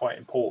tracking is quite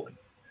important.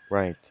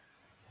 Right.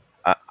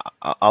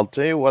 I'll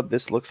tell you what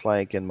this looks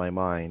like in my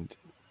mind.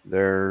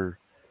 There.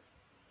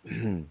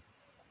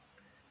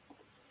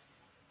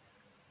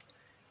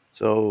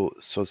 So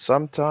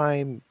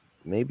sometime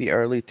maybe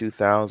early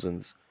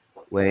 2000s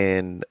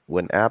when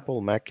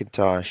Apple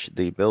Macintosh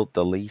they built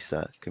the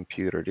Lisa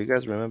computer. Do you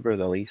guys remember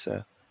the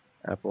Lisa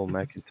Apple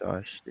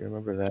Macintosh? Do you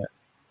remember that?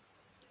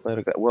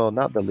 Well,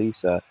 not the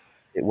Lisa.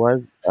 It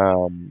was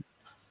no,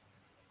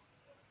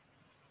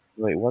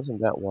 it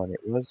wasn't that one.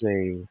 It was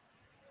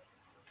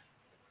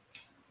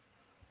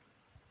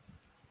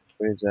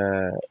there's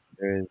a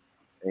there's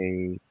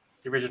a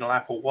The original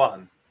Apple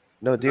One.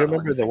 no, Is do you that the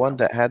one remember you the think one of?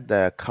 that had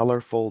the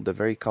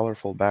very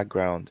colorful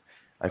background?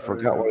 I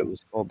forgot what it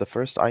was called. The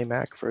first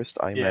iMac, first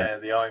iMac. Yeah,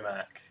 the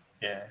iMac.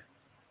 Yeah.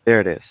 There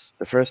it is,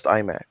 the first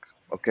iMac.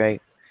 Okay,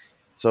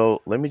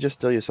 so let me just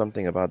tell you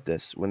something about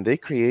this. When they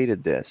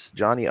created this,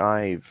 Johnny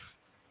Ive,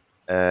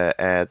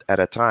 at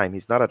a time,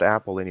 he's not at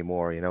Apple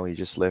anymore. You know, he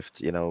just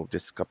left. You know,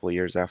 just a couple of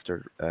years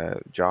after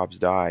Jobs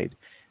died,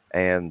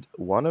 and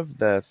one of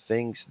the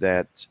things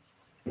that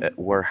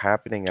were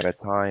happening at a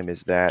time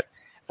is that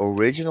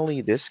originally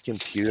this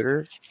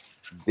computer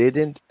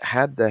didn't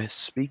had the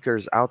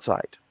speakers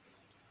outside.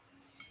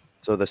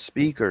 So the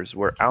speakers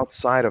were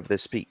outside of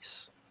this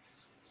piece.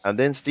 And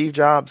then Steve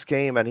Jobs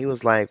came and he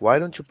was like, why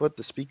don't you put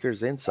the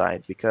speakers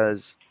inside?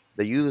 Because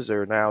the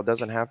user now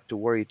doesn't have to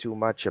worry too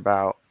much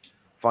about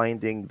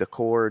finding the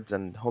chords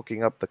and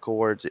hooking up the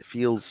chords. It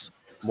feels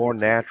more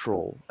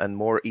natural and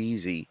more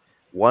easy.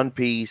 One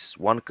piece,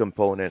 one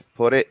component,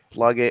 put it,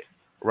 plug it,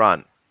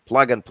 run,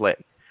 plug and play,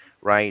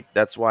 right?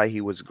 That's why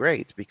he was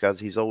great, because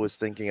he's always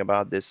thinking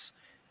about this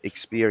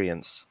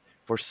experience.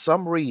 For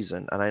some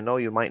reason, and I know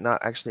you might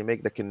not actually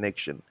make the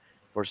connection,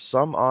 for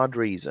some odd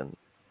reason,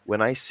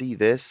 when I see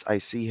this, I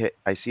see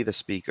the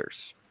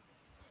speakers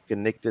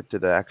connected to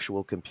the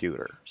actual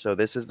computer. So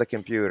this is the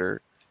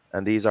computer,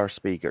 and these are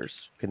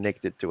speakers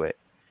connected to it.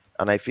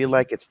 And I feel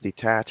like it's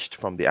detached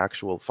from the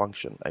actual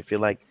function. I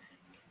feel like,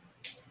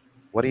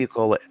 what do you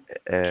call it?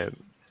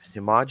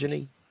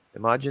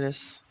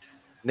 Homogeneousness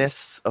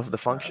of the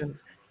function.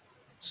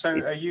 So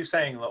It, are you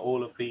saying that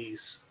all of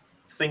these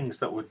things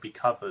that would be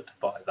covered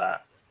by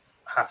that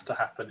have to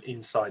happen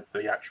inside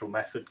the actual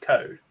method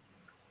code?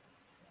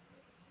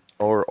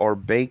 or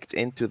baked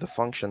into the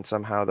function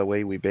somehow, the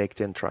way we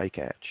baked in try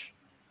catch.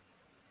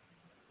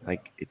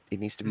 Like it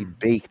needs to be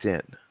baked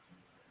in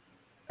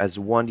as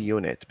one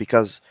unit,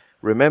 because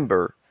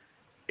remember,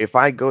 if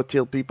I go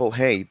tell people,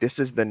 hey, this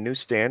is the new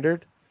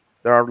standard,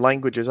 there are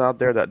languages out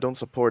there that don't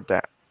support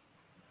that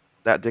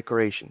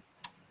decoration.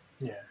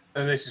 Yeah,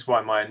 and this is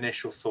why my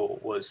initial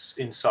thought was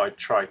inside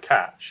try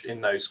catch,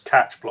 in those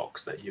catch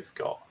blocks that you've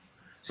got.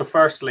 So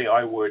firstly,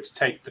 I would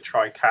take the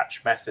try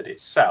catch method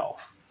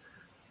itself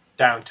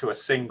down to a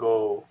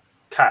single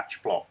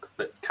catch block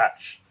that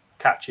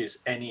catches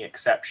any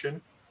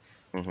exception.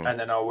 Mm-hmm. And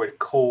then I would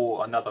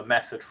call another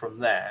method from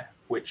there,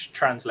 which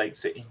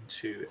translates it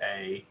into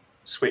a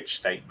switch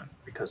statement,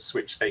 because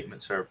switch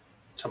statements are,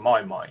 to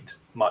my mind,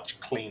 much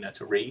cleaner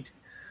to read.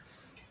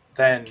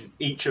 Then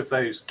each of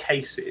those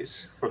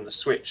cases from the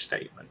switch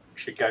statement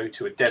should go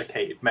to a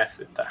dedicated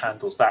method that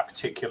handles that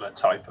particular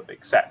type of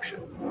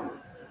exception.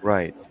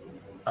 Right.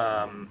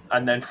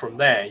 And then from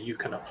there, you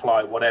can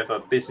apply whatever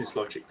business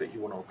logic that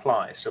you want to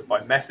apply. So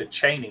by method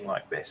chaining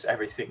like this,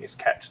 everything is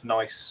kept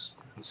nice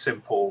and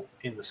simple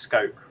in the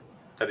scope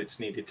that it's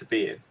needed to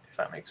be in, if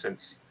that makes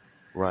sense.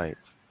 Right.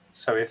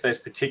 So if there's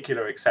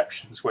particular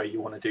exceptions where you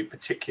want to do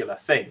particular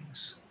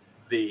things,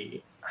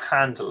 the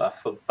handler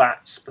for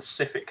that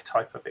specific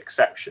type of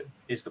exception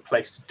is the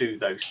place to do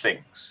those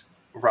things,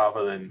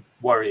 rather than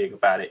worrying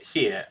about it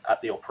here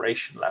at the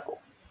operation level.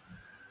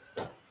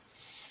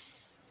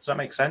 Does that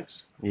make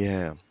sense?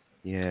 Yeah.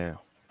 Yeah.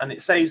 And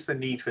it saves the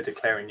need for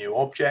declaring new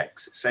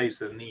objects. It saves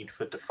the need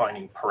for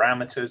defining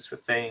parameters for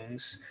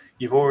things.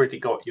 You've already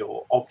got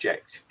your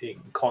object in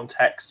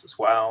context as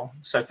well.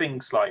 So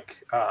things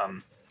like,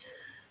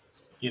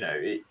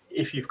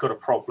 if you've got a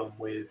problem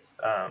with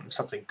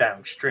something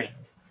downstream,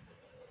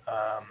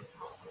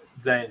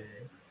 then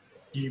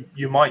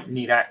you might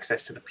need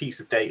access to the piece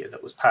of data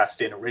that was passed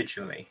in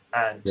originally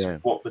and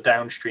what the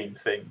downstream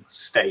thing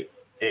state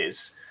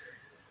is,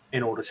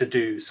 in order to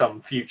do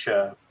some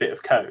future bit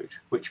of code,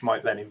 which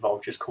might then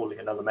involve just calling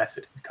another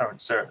method in the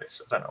current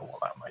service. I don't know what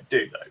that might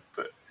do though,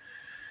 but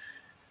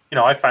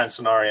I found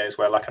scenarios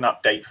where like an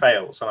update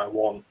fails and I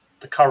want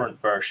the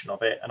current version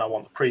of it and I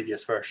want the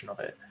previous version of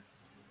it,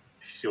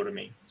 if you see what I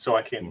mean. So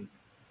I can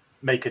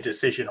make a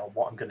decision on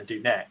what I'm going to do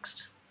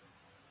next.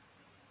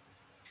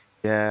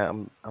 Yeah.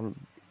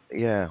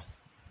 Yeah.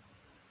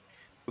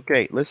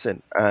 Okay.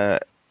 Listen. I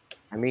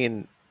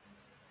mean,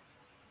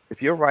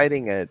 if you're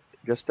writing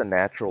just a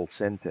natural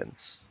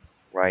sentence,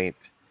 right?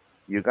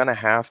 You're gonna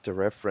have to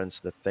reference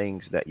the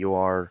things that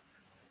the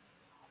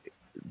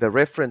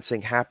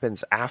referencing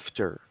happens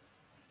after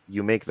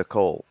you make the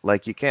call.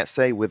 Like you can't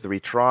say with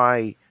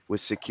retry with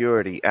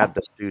security add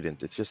the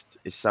student.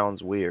 It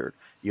sounds weird.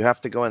 You have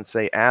to go and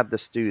say add the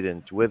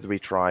student with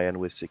retry and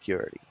with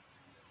security,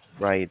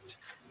 right?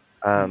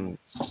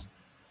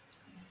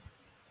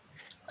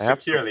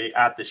 Securely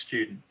add the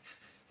student.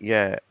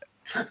 Yeah.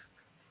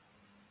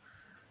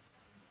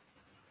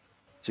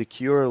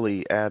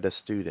 Securely add a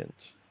student.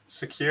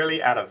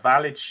 Securely add a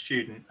valid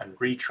student and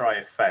retry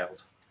if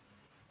failed.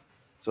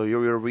 So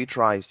your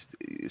retry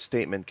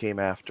statement came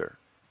after.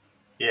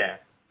 Yeah.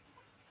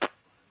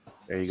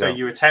 There you so go.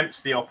 You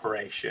attempt the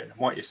operation. And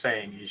what you're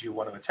saying is you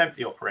want to attempt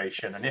the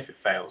operation, and if it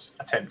fails,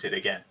 attempt it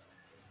again.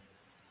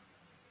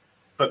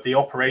 But the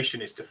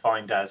operation is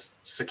defined as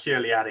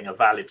securely adding a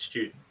valid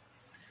student.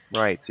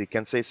 Right. So you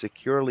can say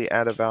securely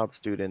add a valid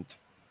student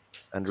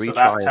and retry. So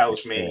that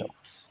tells me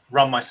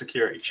run my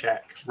security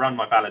check, run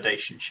my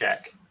validation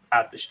check,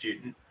 add the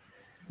student.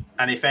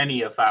 And if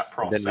any of that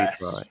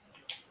process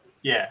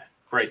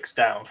breaks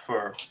down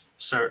for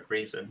certain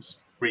reasons,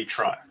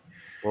 retry.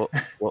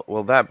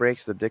 Well, that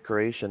breaks the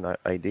decoration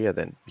idea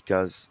then,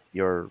 because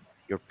you're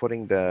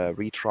putting the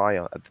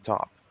retry at the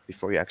top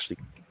before you actually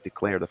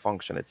declare the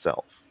function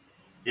itself.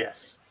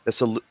 Yes.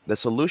 The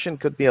solution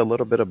could be a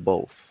little bit of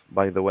both,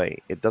 by the way.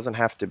 It doesn't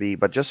have to be,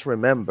 but just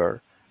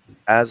remember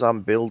as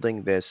I'm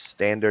building this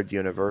standard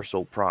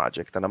universal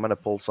project, and I'm going to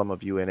pull some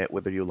of you in it,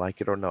 whether you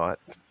like it or not,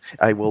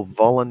 I will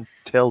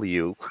tell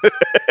you,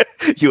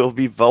 you will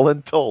be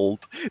voluntold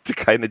to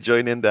kind of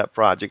join in that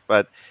project.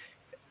 But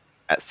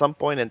at some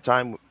point in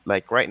time,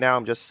 like right now,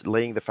 I'm just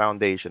laying the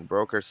foundation,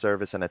 broker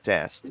service and a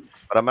test.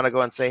 But I'm going to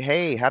go and say,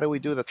 hey, how do we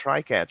do the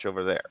try catch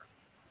over there?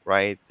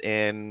 Right?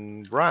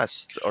 In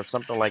Rust or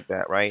something like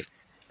that, right?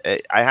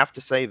 I have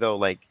to say though,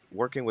 like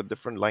working with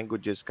different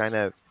languages kind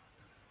of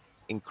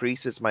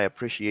increases my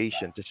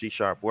appreciation to C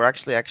sharp. We're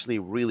actually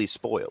really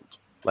spoiled.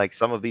 Like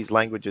some of these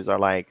languages are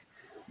like,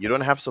 you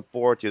don't have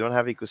support, you don't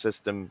have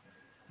ecosystem,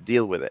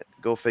 deal with it,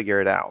 go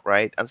figure it out,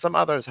 right? And some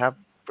others have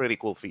pretty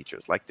cool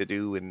features like to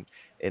do in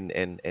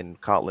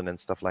Kotlin and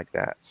stuff like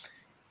that.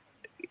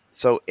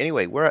 So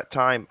anyway, we're at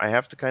time. I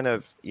have to kind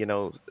of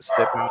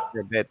step in for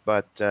a bit,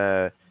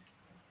 but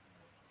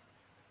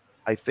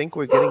I think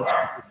we're getting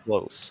super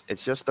close.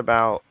 It's just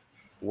about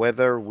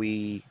whether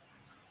we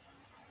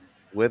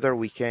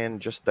can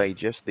just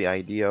digest the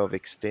idea of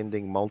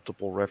extending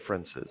multiple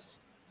references.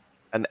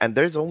 And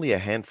there's only a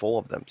handful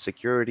of them.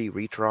 Security,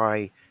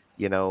 retry,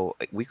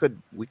 we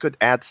could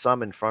add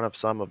some in front of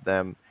some of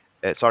them.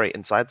 Sorry,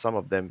 inside some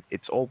of them.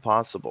 It's all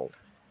possible.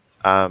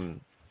 Um,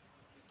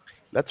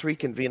 let's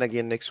reconvene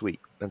again next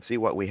week and see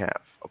what we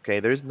have. Okay,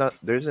 there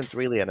isn't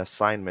really an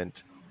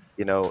assignment.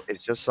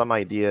 It's just some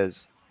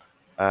ideas.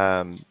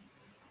 Um,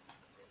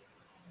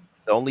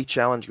 the only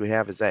challenge we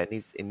have is that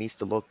it needs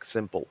to look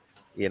simple.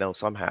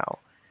 Somehow.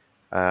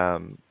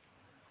 Um,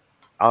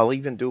 I'll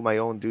even do my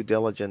own due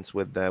diligence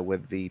with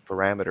the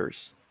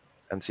parameters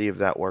and see if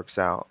that works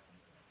out.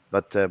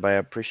 But I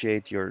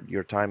appreciate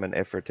your time and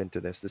effort into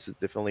this. This is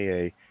definitely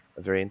a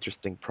very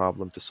interesting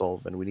problem to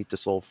solve, and we need to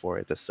solve for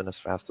it as soon as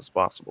fast as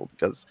possible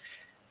because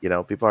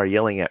people are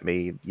yelling at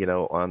me,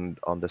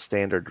 on the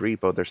standard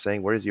repo. They're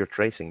saying, "Where's your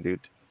tracing,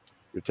 dude?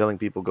 You're telling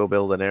people go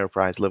build an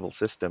enterprise level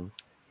system,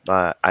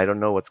 but I don't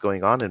know what's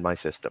going on in my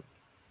system,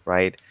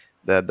 right?"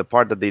 The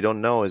part that they don't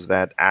know is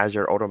that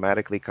Azure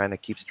automatically kind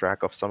of keeps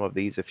track of some of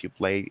these if you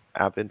play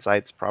App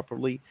Insights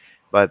properly,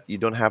 but you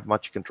don't have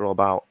much control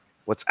about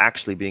what's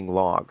actually being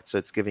logged. So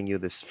it's giving you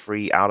this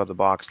free out of the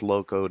box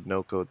low code,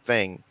 no code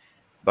thing.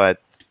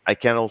 But I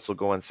can also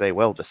go and say,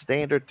 well, the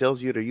standard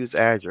tells you to use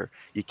Azure.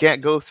 You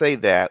can't go say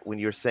that when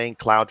you're saying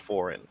cloud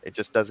foreign. It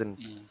just doesn't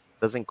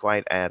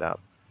quite add up.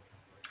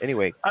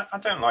 Anyway, I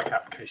don't like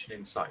application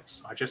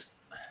insights.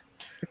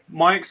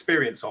 My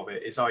experience of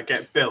it is I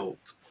get billed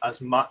as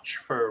much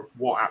for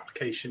what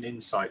application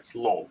insights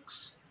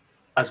logs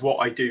as what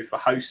I do for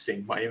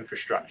hosting my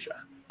infrastructure,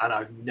 and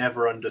I've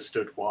never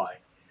understood why.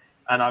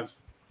 And I've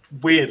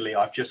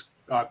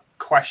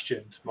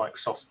questioned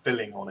Microsoft's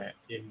billing on it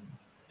in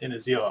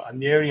Azure,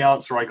 and the only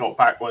answer I got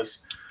back was,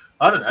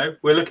 I don't know,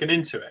 we're looking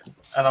into it.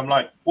 And I'm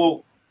like,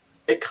 well,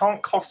 it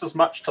can't cost as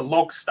much to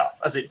log stuff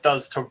as it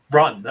does to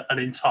run an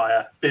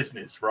entire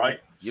business,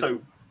 right?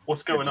 So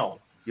what's going on?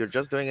 You're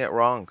just doing it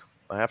wrong.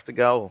 I have to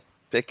go.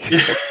 Take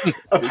care.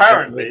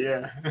 Apparently,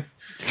 yeah.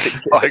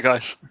 Bye,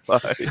 guys. Bye.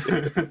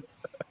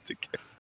 Take care.